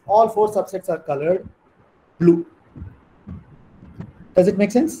whose all 4 subsets are colored blue. Does it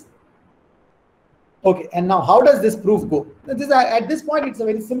make sense? Okay, and now how does this proof go? At this point, it's a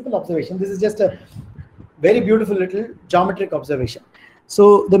very simple observation. This is just a very beautiful little geometric observation.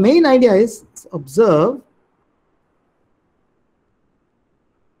 So the main idea is observe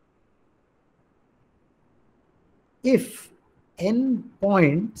if n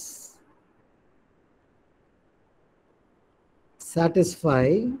points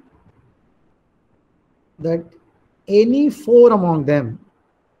satisfy that any 4 among them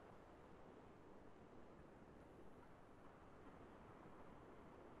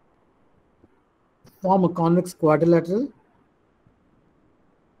form a convex quadrilateral,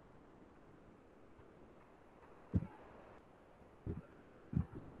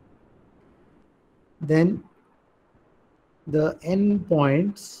 then the n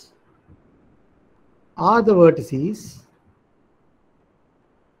points are the vertices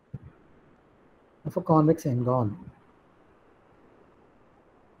of a convex n-gon.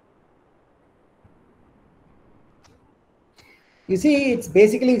 You see, it's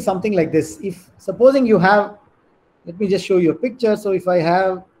basically something like this. If supposing you have, let me just show you a picture. So if I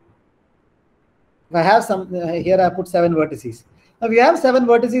have some, here I put 7 vertices. Now we have 7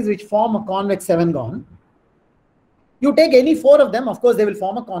 vertices which form a convex 7-gon. You take any 4 of them, of course, they will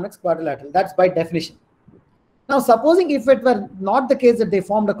form a convex quadrilateral. That's by definition. Now, supposing if it were not the case that they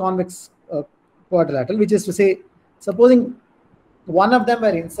formed a convex quadrilateral, which is to say, supposing one of them were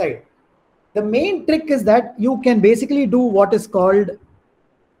inside, the main trick is that you can basically do what is called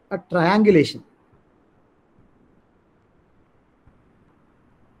a triangulation.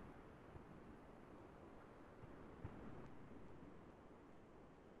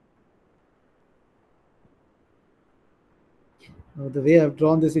 Now, the way I've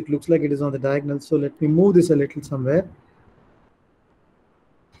drawn this, it looks like it is on the diagonal. So let me move this a little somewhere.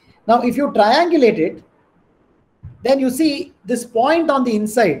 Now, if you triangulate it, then you see this point on the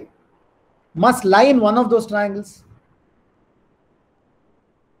inside must lie in one of those triangles.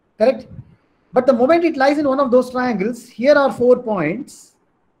 Correct? But the moment it lies in one of those triangles, here are 4 points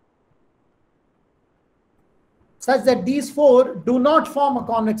such that these 4 do not form a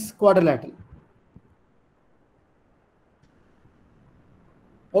convex quadrilateral.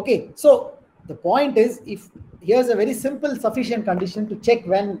 Okay, so the point is, if here's a very simple sufficient condition to check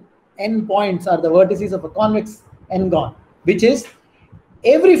when n points are the vertices of a convex n-gon, which is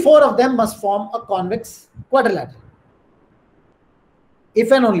every 4 of them must form a convex quadrilateral.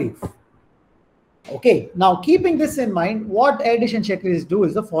 If and only if. Okay, now keeping this in mind, what addition checklists do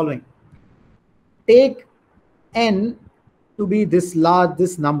is the following. Take n to be this large,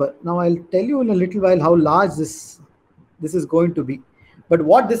 this number. Now I'll tell you in a little while how large this is going to be. But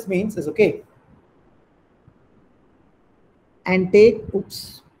what this means is, okay, and take,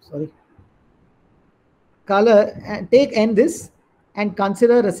 color, and take n this and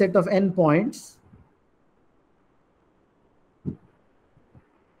consider a set of n points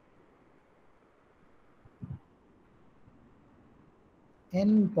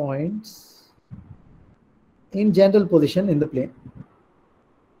in general position in the plane.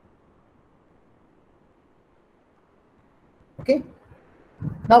 Okay.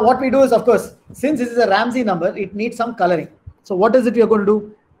 Now what we do is, of course, since this is a Ramsey number, it needs some coloring. So what is it we are going to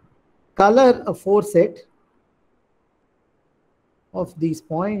do? Color a 4 set of these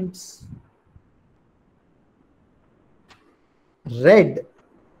points red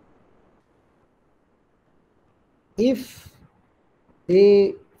if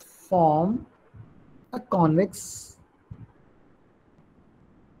they form a convex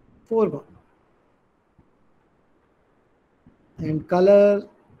foreground, and color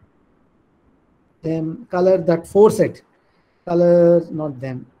them, color that 4 set, color not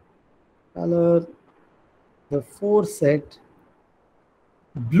them, color the 4 set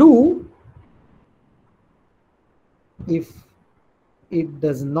blue if it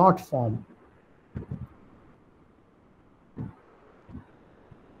does not form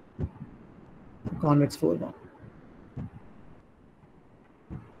convex foreground.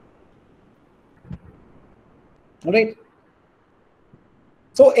 All right.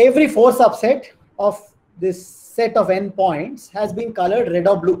 So every 4 subset of this set of n points has been colored red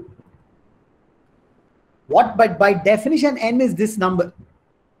or blue. But by definition, n is this number.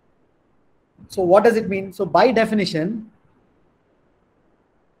 So what does it mean? So by definition,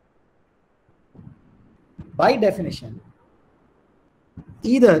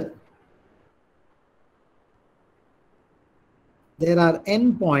 either there are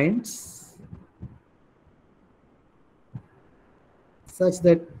n points such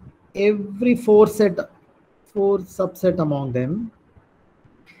that every 4 subset among them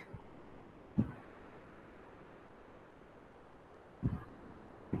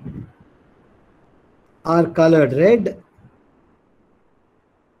are colored red,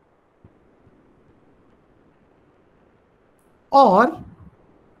 or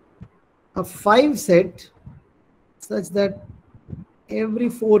a 5 set such that every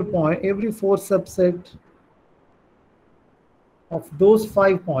 4 subset of those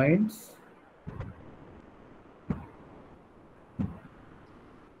 5 points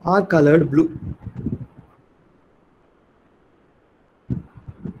are colored blue.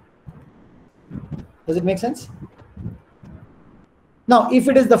 Does it make sense? Now, if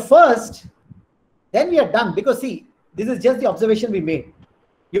it is the first, then we are done, because see, this is just the observation we made.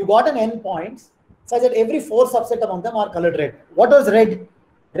 You've got an n points such that every 4 subset among them are colored red. What was red?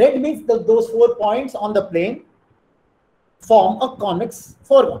 Red means those 4 points on the plane form a convex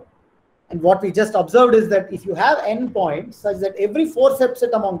foreground. And what we just observed is that if you have n points such that every 4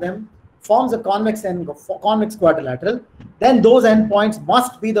 subset among them forms a convex quadrilateral, then those n points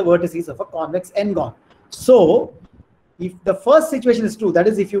must be the vertices of a convex n-gon. So if the first situation is true, that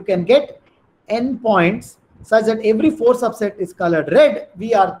is, if you can get n points such that every 4 subset is colored red,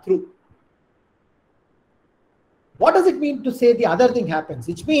 we are through. What does it mean to say the other thing happens?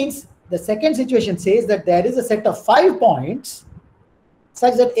 Which means the second situation says that there is a set of 5 points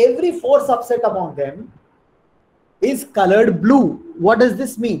such that every 4 subset among them is colored blue. What does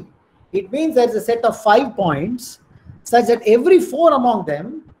this mean? It means there is a set of 5 points such that every 4 among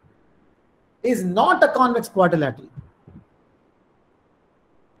them is not a convex quadrilateral.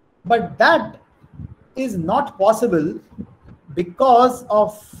 But that is not possible because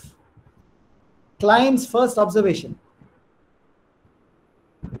of Klein's first observation.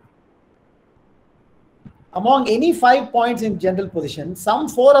 Among any 5 points in general position, some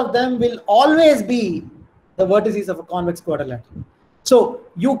 4 of them will always be the vertices of a convex quadrilateral. So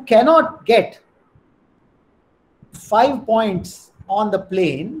you cannot get 5 points on the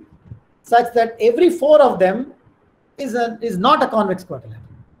plane such that every 4 of them is not a convex quadrilateral.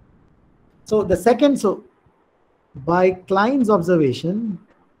 So the second, so by Klein's observation,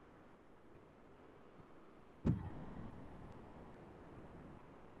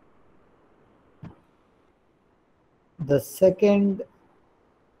 the second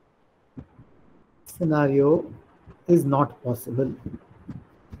scenario is not possible.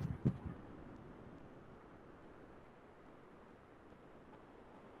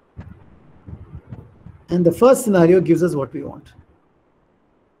 And the first scenario gives us what we want.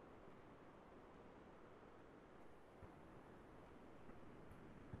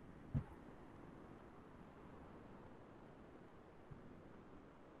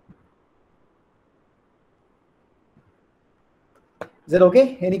 Is that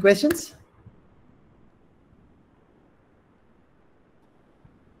okay? Any questions?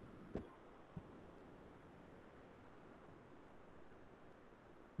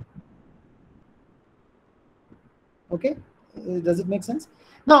 Okay, does it make sense?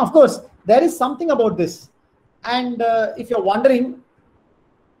 Now, of course, there is something about this. And if you're wondering,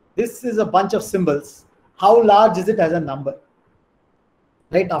 this is a bunch of symbols. How large is it as a number?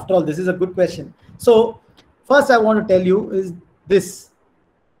 Right, after all, this is a good question. So first I want to tell you is this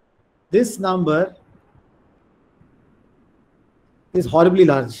number is horribly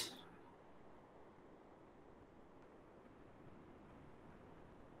large.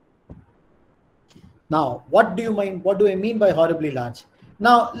 Now, what do I mean by horribly large?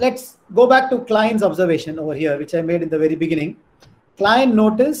 Now, let's go back to Klein's observation over here, which I made in the very beginning. Klein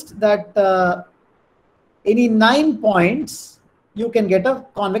noticed that any 9 points, you can get a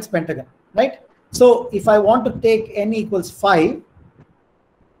convex pentagon, right? So if I want to take n equals 5,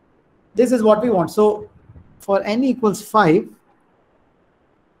 this is what we want. So for n equals 5,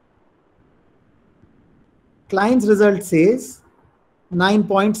 Klein's result says 9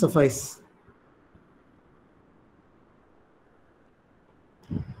 points suffice.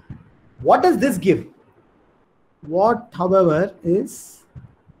 What does this give? What, however, is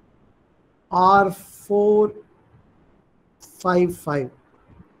R455?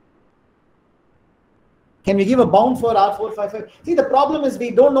 Can we give a bound for R455? See, the problem is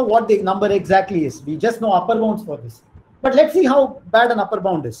we don't know what the number exactly is. We just know upper bounds for this. But let's see how bad an upper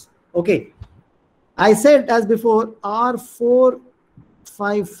bound is. Okay. I said as before,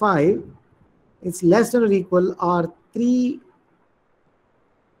 R455 is less than or equal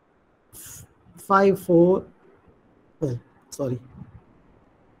R354. Well, sorry.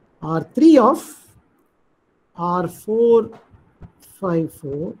 R3 of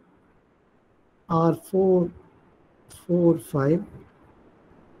R454 R445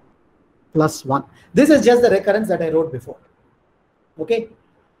 plus 1. This is just the recurrence that I wrote before. Okay.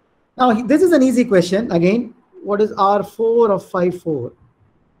 Now, this is an easy question. Again, what is R4 of 54?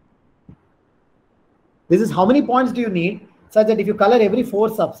 This is how many points do you need such that if you color every 4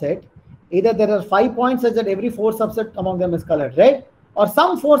 subset, either there are 5 points such that every 4 subset among them is colored red, or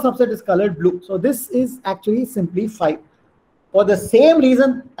some 4 subset is colored blue. So this is actually simply 5. For the same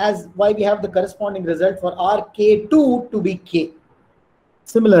reason as why we have the corresponding result for RK2 to be K.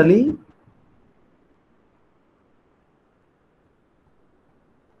 Similarly,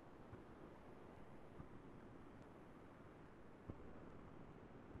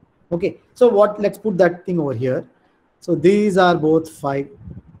 okay, so let's put that thing over here. So these are both 5.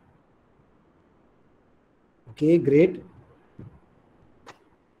 Okay, great.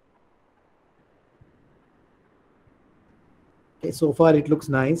 Okay, so far it looks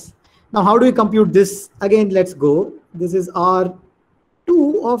nice. Now, how do we compute this? Again, let's go. This is R2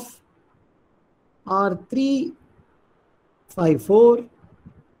 of R354,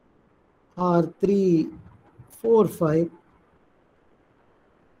 R345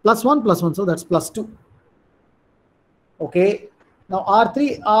 plus 1 plus 1. So that's plus 2. Okay. Now,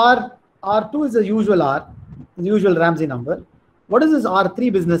 R2 is the usual R, the usual Ramsey number. What is this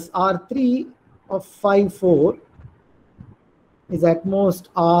R3 business? R3 of 54 is at most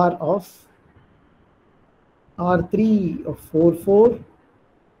R of R3 of 44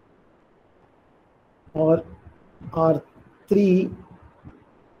 or R3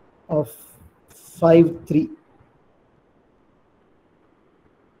 of 5, 3.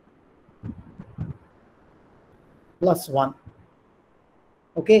 Plus 1.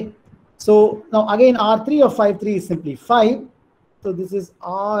 Okay. So now again, R3 of 5, 3 is simply 5. So this is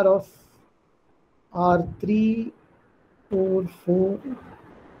R of R3, 4, 4,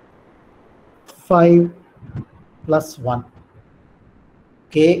 5 plus 1.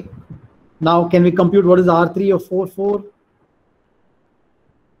 Okay. Now can we compute what is R3 of 4, 4?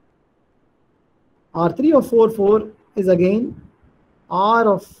 R3 of 4, 4 is again R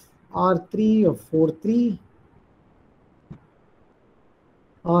of R3 of 4, 3.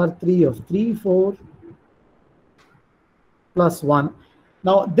 R3 of 3, 4 plus 1.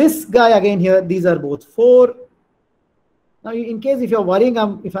 Now this guy again here, these are both 4. Now in case if you're worrying,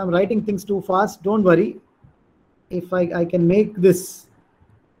 if I'm writing things too fast, don't worry. If I can make this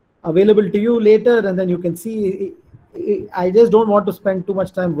available to you later and then you can see, I just don't want to spend too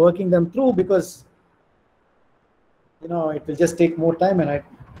much time working them through because, you know, it will just take more time. And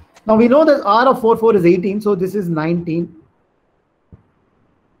now we know that R of 4, 4 is 18. So this is 19.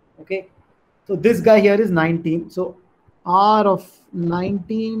 Okay, so this guy here is 19. So R of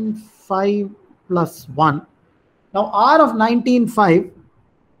 19, 5 plus 1. Now R of 19, 5,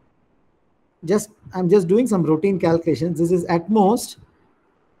 I'm just doing some routine calculations. This is at most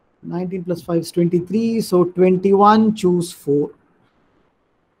 19 plus 5 is 23. So 21, choose 4,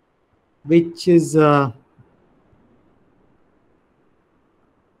 which is well,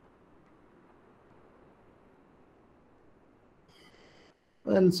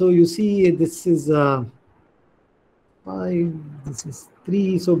 so you see this is 5, this is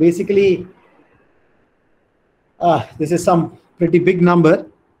 3. So basically, this is some pretty big number.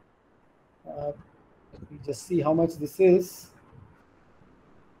 Let me just see how much this is.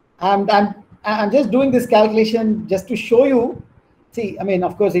 I'm just doing this calculation just to show you. See, I mean,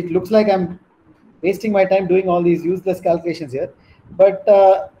 of course, it looks like I'm wasting my time doing all these useless calculations here. But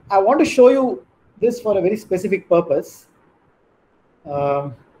I want to show you this for a very specific purpose.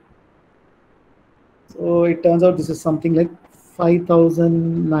 So it turns out this is something like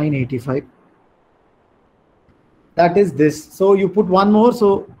 5,985. That is this. So you put one more.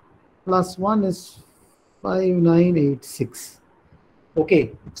 So plus 1 is 5,986.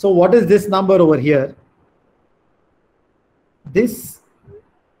 Okay. So what is this number over here? This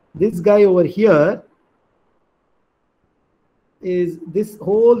guy over here is, this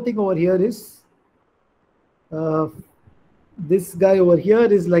whole thing over here is this guy over here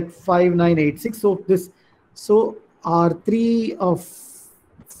is like 5,986. So this, so R3 of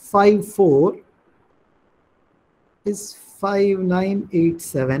 5, 4 is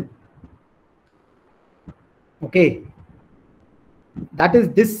 5,987. Okay, that is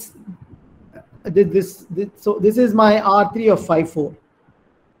this. So this is my R3 of 5, 4.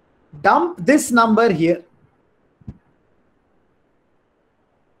 Dump this number here.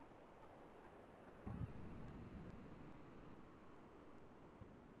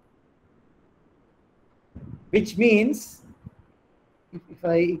 Which means, if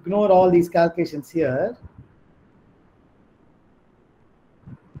I ignore all these calculations here,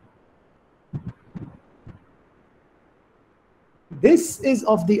 this is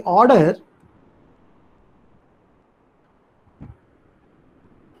of the order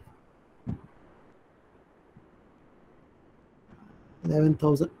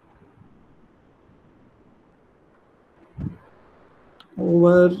 $11,000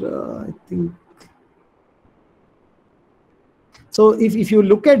 over, I think. So if you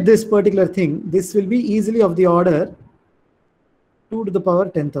look at this particular thing, this will be easily of the order 2 to the power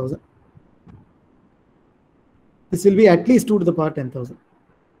 10,000. This will be at least 2 to the power 10,000.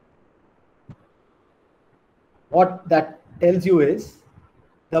 What that tells you is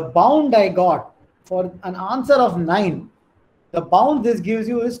the bound I got for an answer of 9, the bound this gives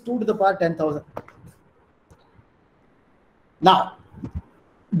you is 2 to the power 10,000. Now,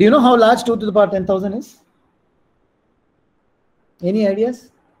 do you know how large 2 to the power 10,000 is? Any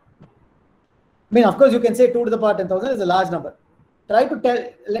ideas? I mean, of course, you can say 2 to the power 10,000 is a large number. Try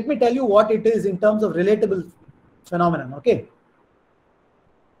to let me tell you what it is in terms of relatable phenomenon. Okay.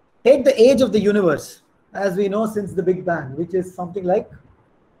 Take the age of the universe, as we know since the Big Bang, which is something like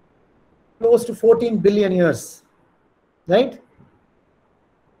close to 14 billion years, right?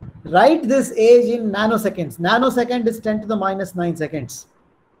 Write this age in nanoseconds. Nanosecond is 10 to the minus 9 seconds.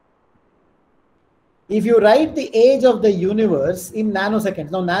 If you write the age of the universe in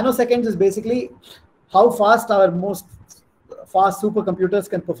nanoseconds, now nanoseconds is basically how fast our most fast supercomputers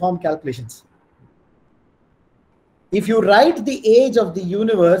can perform calculations. If you write the age of the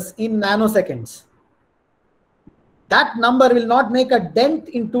universe in nanoseconds, that number will not make a dent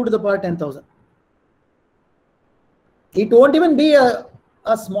in 2 to the power 10,000. It won't even be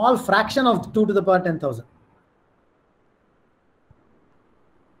a small fraction of 2 to the power 10,000.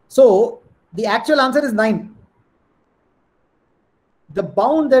 So the actual answer is 9. The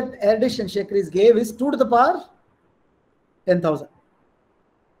bound that Erdős and Shekris gave is 2 to the power 10,000.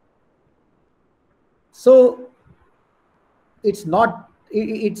 So it's not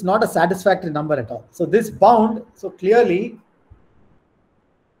a satisfactory number at all. So this bound, so clearly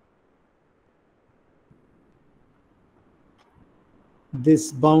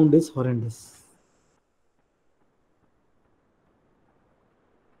this bound is horrendous.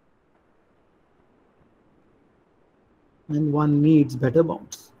 And one needs better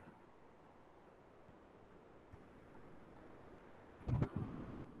bounds.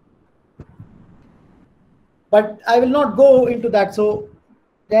 But I will not go into that. So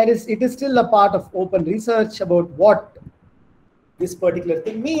it is still a part of open research about what this particular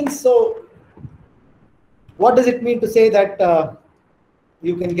thing means. So what does it mean to say that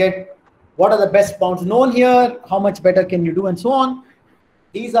you can get, what are the best bounds known here, how much better can you do, and so on.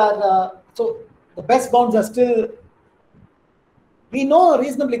 These are, so the best bounds are still, we know a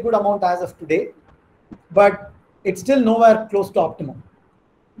reasonably good amount as of today, but it's still nowhere close to optimum.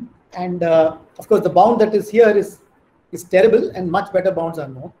 And of course, the bound that is here is terrible, and much better bounds are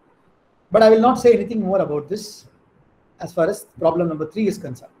known. But I will not say anything more about this as far as problem number 3 is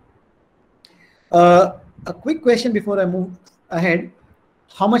concerned. A quick question before I move ahead.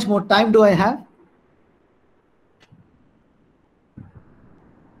 How much more time do I have?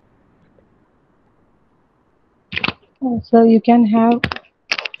 So you can have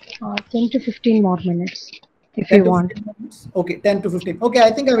 10 to 15 more minutes if you want. Okay, 10 to 15. Okay,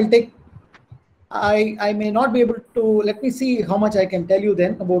 I think I will take, I may not be able to, let me see how much I can tell you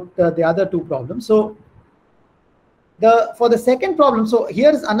then about the other 2 problems. So for the second problem, so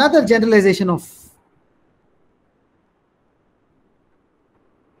here's another generalization of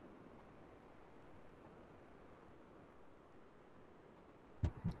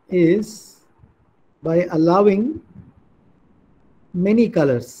is by allowing many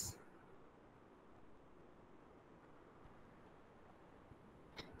colors.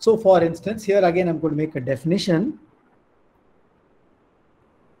 So for instance, here again I'm going to make a definition.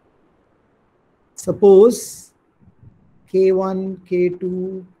 Suppose k1,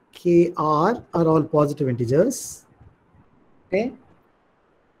 k2, kr are all positive integers. Okay.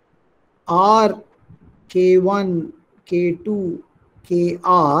 R, k1, k2,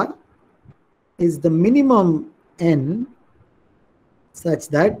 kr is the minimum n such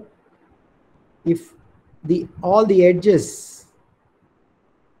that if all the edges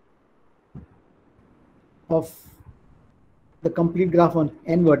of the complete graph on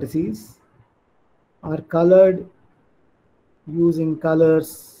n vertices are colored using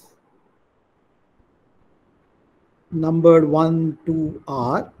colors numbered 1 to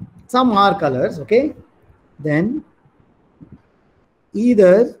r, some r colors, okay, then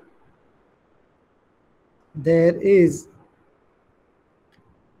either there is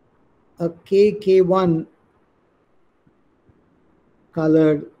a k1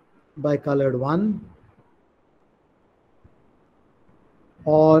 colored by colored 1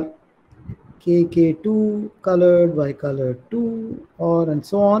 or kk2 colored by colored 2 or and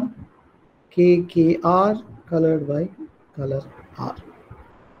so on, kkr colored by color r.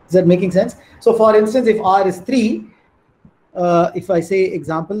 Is that making sense? So for instance, if r is 3, if I say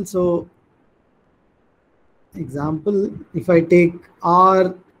example, so example, if I take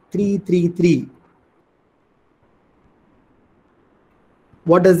R333,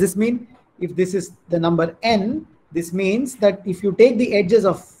 what does this mean? If this is the number n, this means that if you take the edges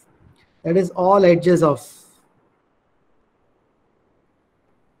of, that is all edges of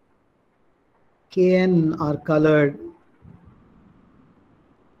kn are colored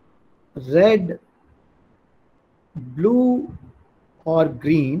red, blue or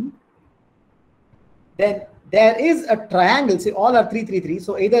green, then there is a triangle. See, all are 333.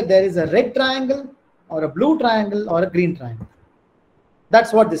 So either there is a red triangle or a blue triangle or a green triangle.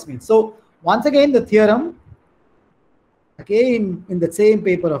 That's what this means. So once again, the theorem, again in the same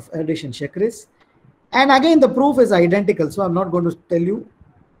paper of Erdős and Shekris, and again the proof is identical. So I'm not going to tell you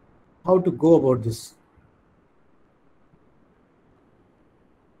how to go about this.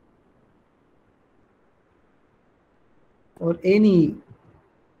 For any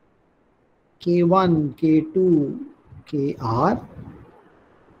k1, k2, kr,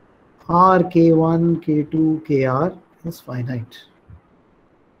 r k1, k2, kr is finite.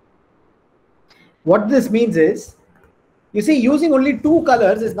 What this means is, You see, using only 2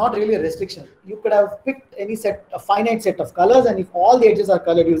 colors is not really a restriction. You could have picked any set, a finite set of colors, and if all the edges are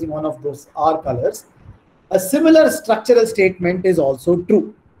colored using one of those R colors, a similar structural statement is also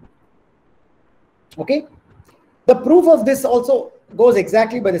true. Okay. The proof of this also goes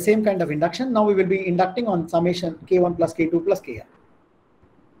exactly by the same kind of induction. Now we will be inducting on summation K1 plus K2 plus Kn.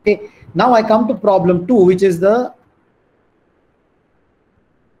 Okay. Now I come to problem 2, which is the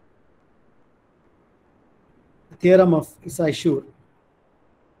theorem of Isai-Schur.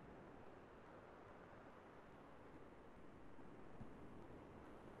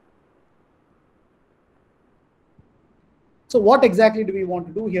 So what exactly do we want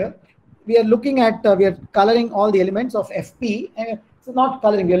to do here? We are looking at, we are coloring all the elements of Fp. So not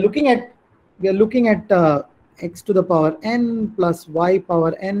coloring, we are looking at x to the power n plus y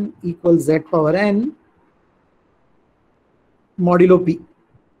power n equals z power n modulo p.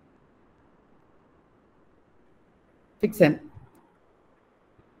 Fix n.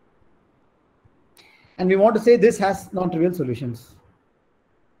 And we want to say this has non-trivial solutions.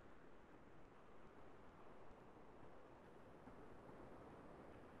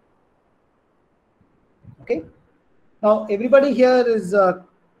 Okay. Now everybody here is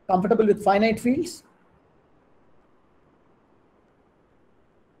comfortable with finite fields.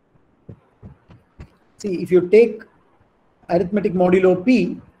 See, if you take arithmetic modulo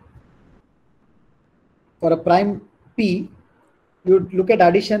p for a prime p, you look at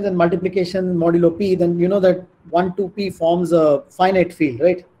additions and multiplication modulo p, then you know that 1 to p forms a finite field,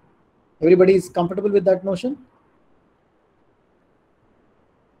 right? Everybody is comfortable with that notion?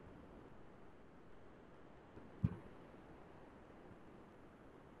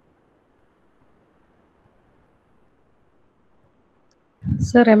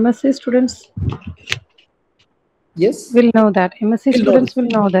 Sir, MSc students Yes, will know that. MSc students will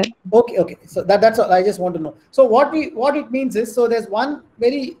know that. Okay. So that's all I just want to know. So what it means is, so there's one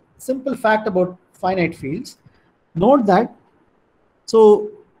very simple fact about finite fields. Note that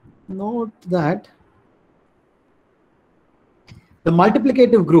the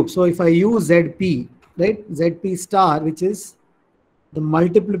multiplicative group. So if I use ZP, right, ZP star, which is the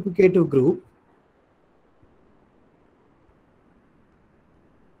multiplicative group,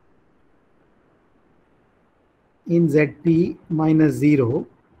 in ZP minus 0,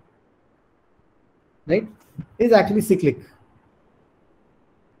 right, is actually cyclic.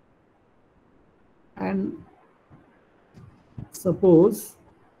 And suppose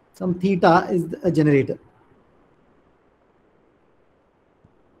some theta is a generator.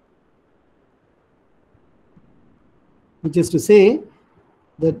 Which is to say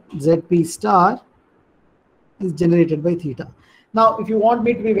that ZP star is generated by theta. Now, if you want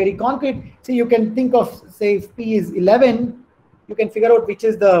me to be very concrete, see, you can think of, say, if P is 11, you can figure out which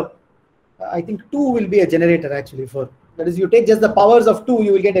is the, I think 2 will be a generator actually for, that is, you take just the powers of 2,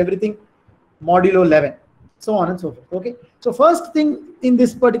 you will get everything modulo 11, so on and so forth. Okay. So first thing in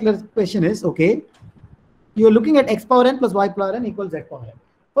this particular question is, okay, you are looking at x power n plus y power n equals z power n.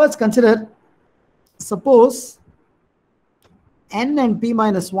 First consider, suppose n and p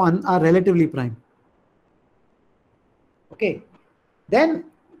minus 1 are relatively prime. Okay. Then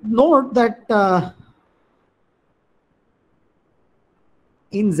note that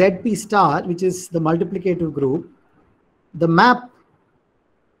in ZP star, which is the multiplicative group, the map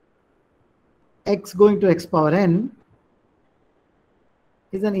x going to x power n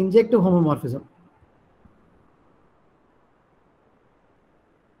is an injective homomorphism.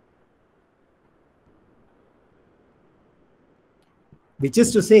 Which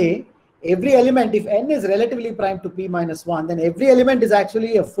is to say, every element, if n is relatively prime to p minus 1, then every element is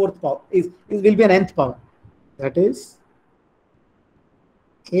actually a fourth power, will be an nth power. That is,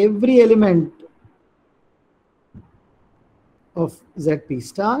 every element of ZP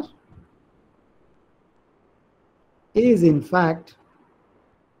star is in fact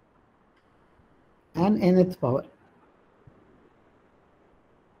an nth power.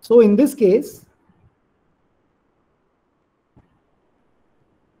 So in this case,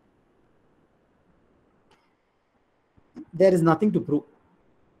 there is nothing to prove.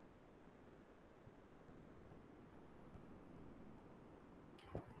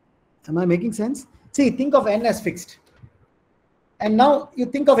 Am I making sense? See, think of n as fixed. And now you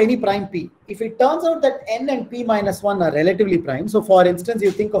think of any prime p. If it turns out that n and p minus 1 are relatively prime, so for instance,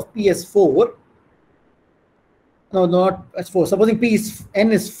 you think of p as 4. No, not as 4. Supposing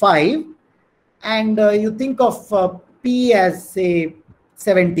n is 5, and you think of p as, say,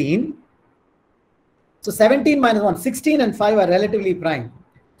 17. So 17 minus 1, 16 and 5 are relatively prime.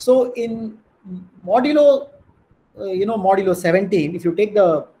 So in modulo, modulo 17, if you take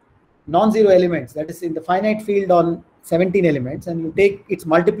the non-zero elements, that is in the finite field on 17 elements and you take its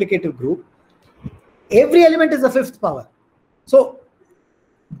multiplicative group, every element is the fifth power. So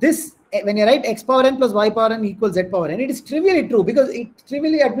this, when you write x power n plus y power n equals z power n, it is trivially true because it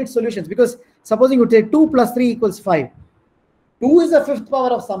trivially admits solutions. Because supposing you take 2 plus 3 equals 5. 2 is the fifth power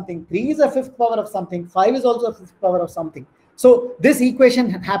of something, 3 is the fifth power of something, 5 is also a fifth power of something. So this equation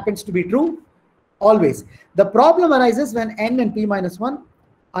happens to be true always. The problem arises when n and p minus 1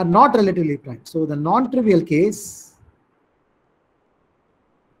 are not relatively prime. So the non-trivial case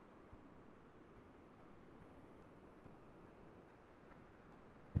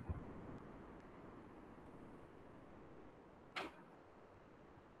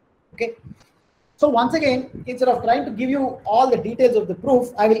okay. So once again, instead of trying to give you all the details of the proof,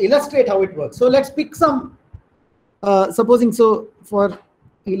 I will illustrate how it works. So let's pick some, supposing so for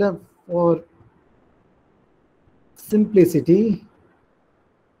simplicity,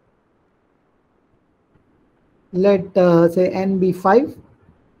 let say n be 5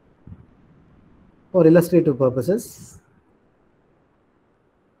 for illustrative purposes.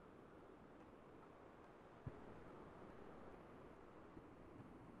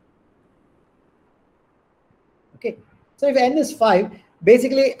 Okay, so if n is 5,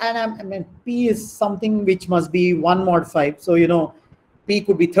 basically, and I mean p is something which must be 1 mod 5. So you know, p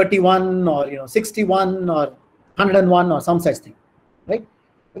could be 31 or 61 or 101 or some such thing, right?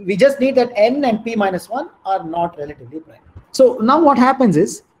 We just need that n and p minus 1 are not relatively prime. So now what happens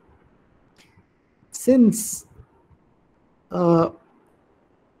is, since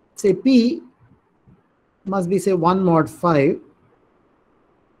say p must be say 1 mod 5,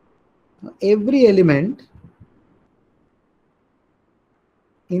 every element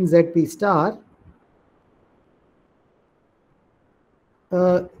in ZP star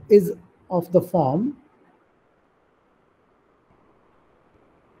is of the form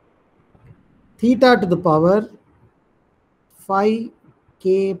theta to the power phi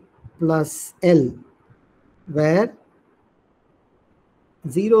k plus L, where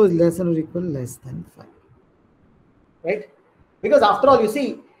 0 is less than or equal less than 5, right? Because after all, you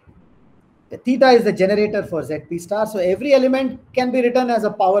see, theta is the generator for ZP star. So every element can be written as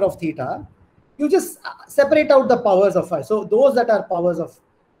a power of theta. You just separate out the powers of phi. So those that are powers of,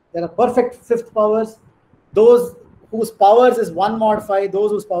 there are perfect fifth powers, those whose powers is 1 mod phi,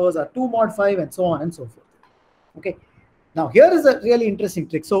 those whose powers are 2 mod 5, and so on and so forth. Okay. Now here is a really interesting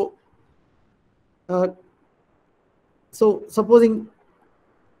trick. So, supposing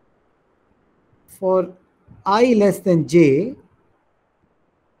for I less than j,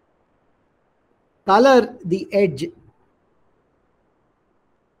 color the edge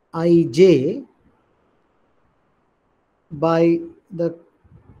ij by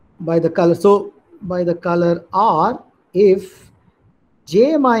the color. So by the color r if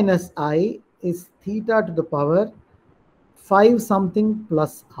j minus I is theta to the power 5 something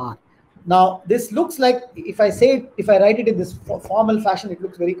plus r. Now this looks like, if I write it in this formal fashion, it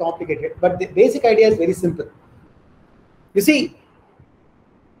looks very complicated, but the basic idea is very simple. You see,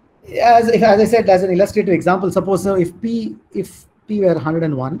 as I said, as an illustrative example, suppose if p were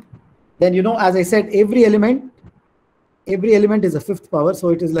 101, then as I said, every element is a fifth power. So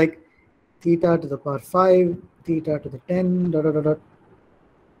it is like theta to the power 5, theta to the 10, dot, dot, dot, dot.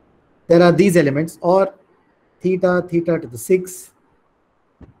 There are these elements, or theta to the 6.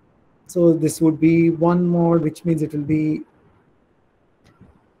 So this would be 1 mod, which means it will be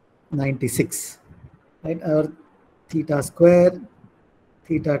 96, right? Or theta square,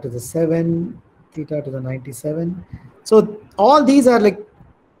 theta to the 7, theta to the 97. So all these are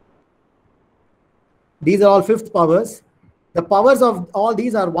these are all fifth powers. The powers of all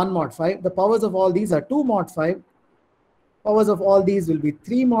these are 1 mod 5. The powers of all these are 2 mod 5. Powers of all these will be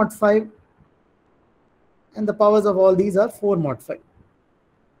 3 mod 5. And the powers of all these are 4 mod 5.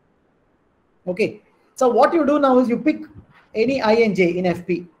 Okay. So what you do now is you pick any I and j in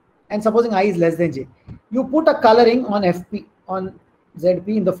FP. And supposing I is less than j, you put a coloring on FP, on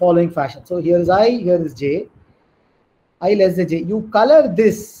ZP in the following fashion. So here is I, here is j, I less than j. You color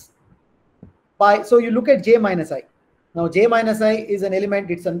this by, so you look at j minus I. Now j minus I is an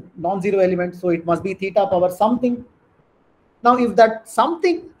element, it's a non-zero element, so it must be theta power something. Now if that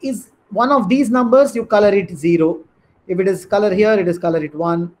something is one of these numbers, you color it 0. If it is color here, it is color it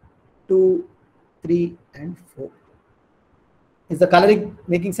 1, 2, 3, and 4. Is the coloring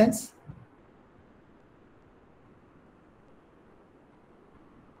making sense?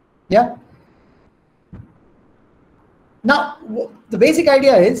 Yeah. Now, the basic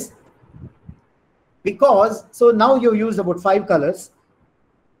idea is, because, so now you used about 5 colors.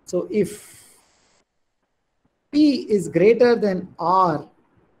 So if P is greater than R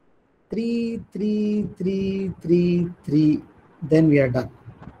 3, 3, 3, 3, 3. Then we are done.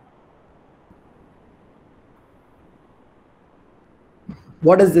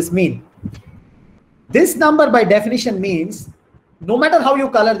 What does this mean? This number by definition means no matter how you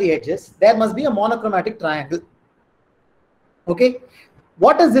color the edges, there must be a monochromatic triangle. Okay.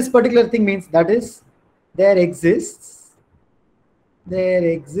 What does this particular thing means? That is, there exists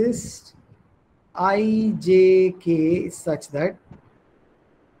IJK such that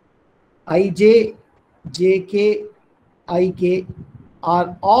IJ, JK, IK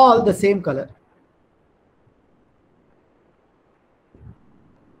are all the same color.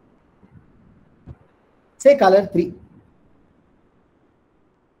 Say color 3.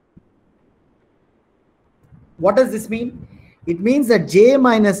 What does this mean? It means that J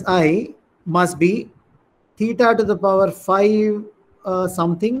minus I must be theta to the power 5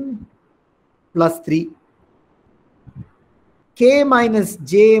 something plus 3. K minus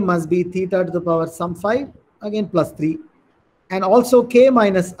J must be theta to the power some 5 again plus 3. And also K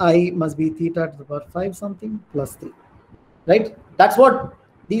minus I must be theta to the power 5 something plus 3. Right? That's what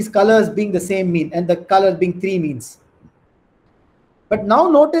these colors being the same mean, and the color being 3 means. But now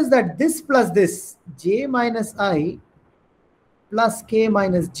notice that this plus this, J minus I plus K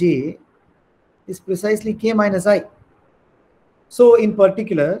minus J, is precisely K minus I. So in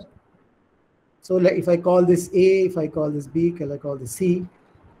particular, so if I call this A, if I call this B, I call this C,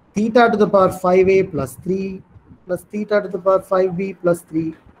 theta to the power 5A plus 3 plus theta to the power 5B plus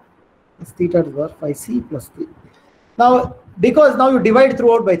 3 is theta to the power 5C plus 3. Now, because now you divide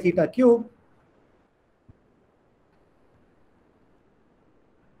throughout by theta cube,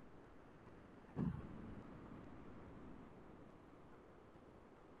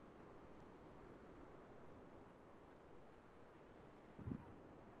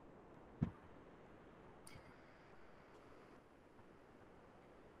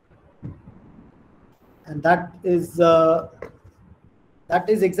 and that is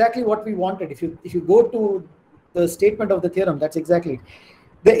exactly what we wanted. If you go to the statement of the theorem, that's exactly it.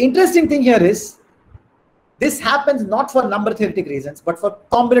 The interesting thing here is this happens not for number theoretic reasons, but for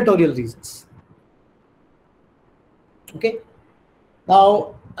combinatorial reasons. Okay.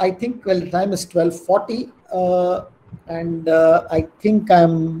 Now I think, well, time is 12:40, and I think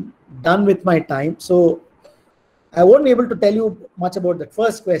I'm done with my time. So I won't be able to tell you much about the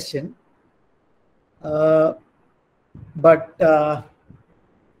first question. But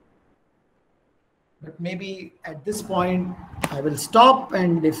maybe at this point I will stop,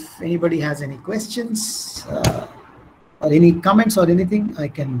 and if anybody has any questions or any comments or anything, I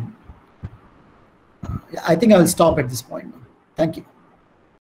think I will stop at this point. Thank you.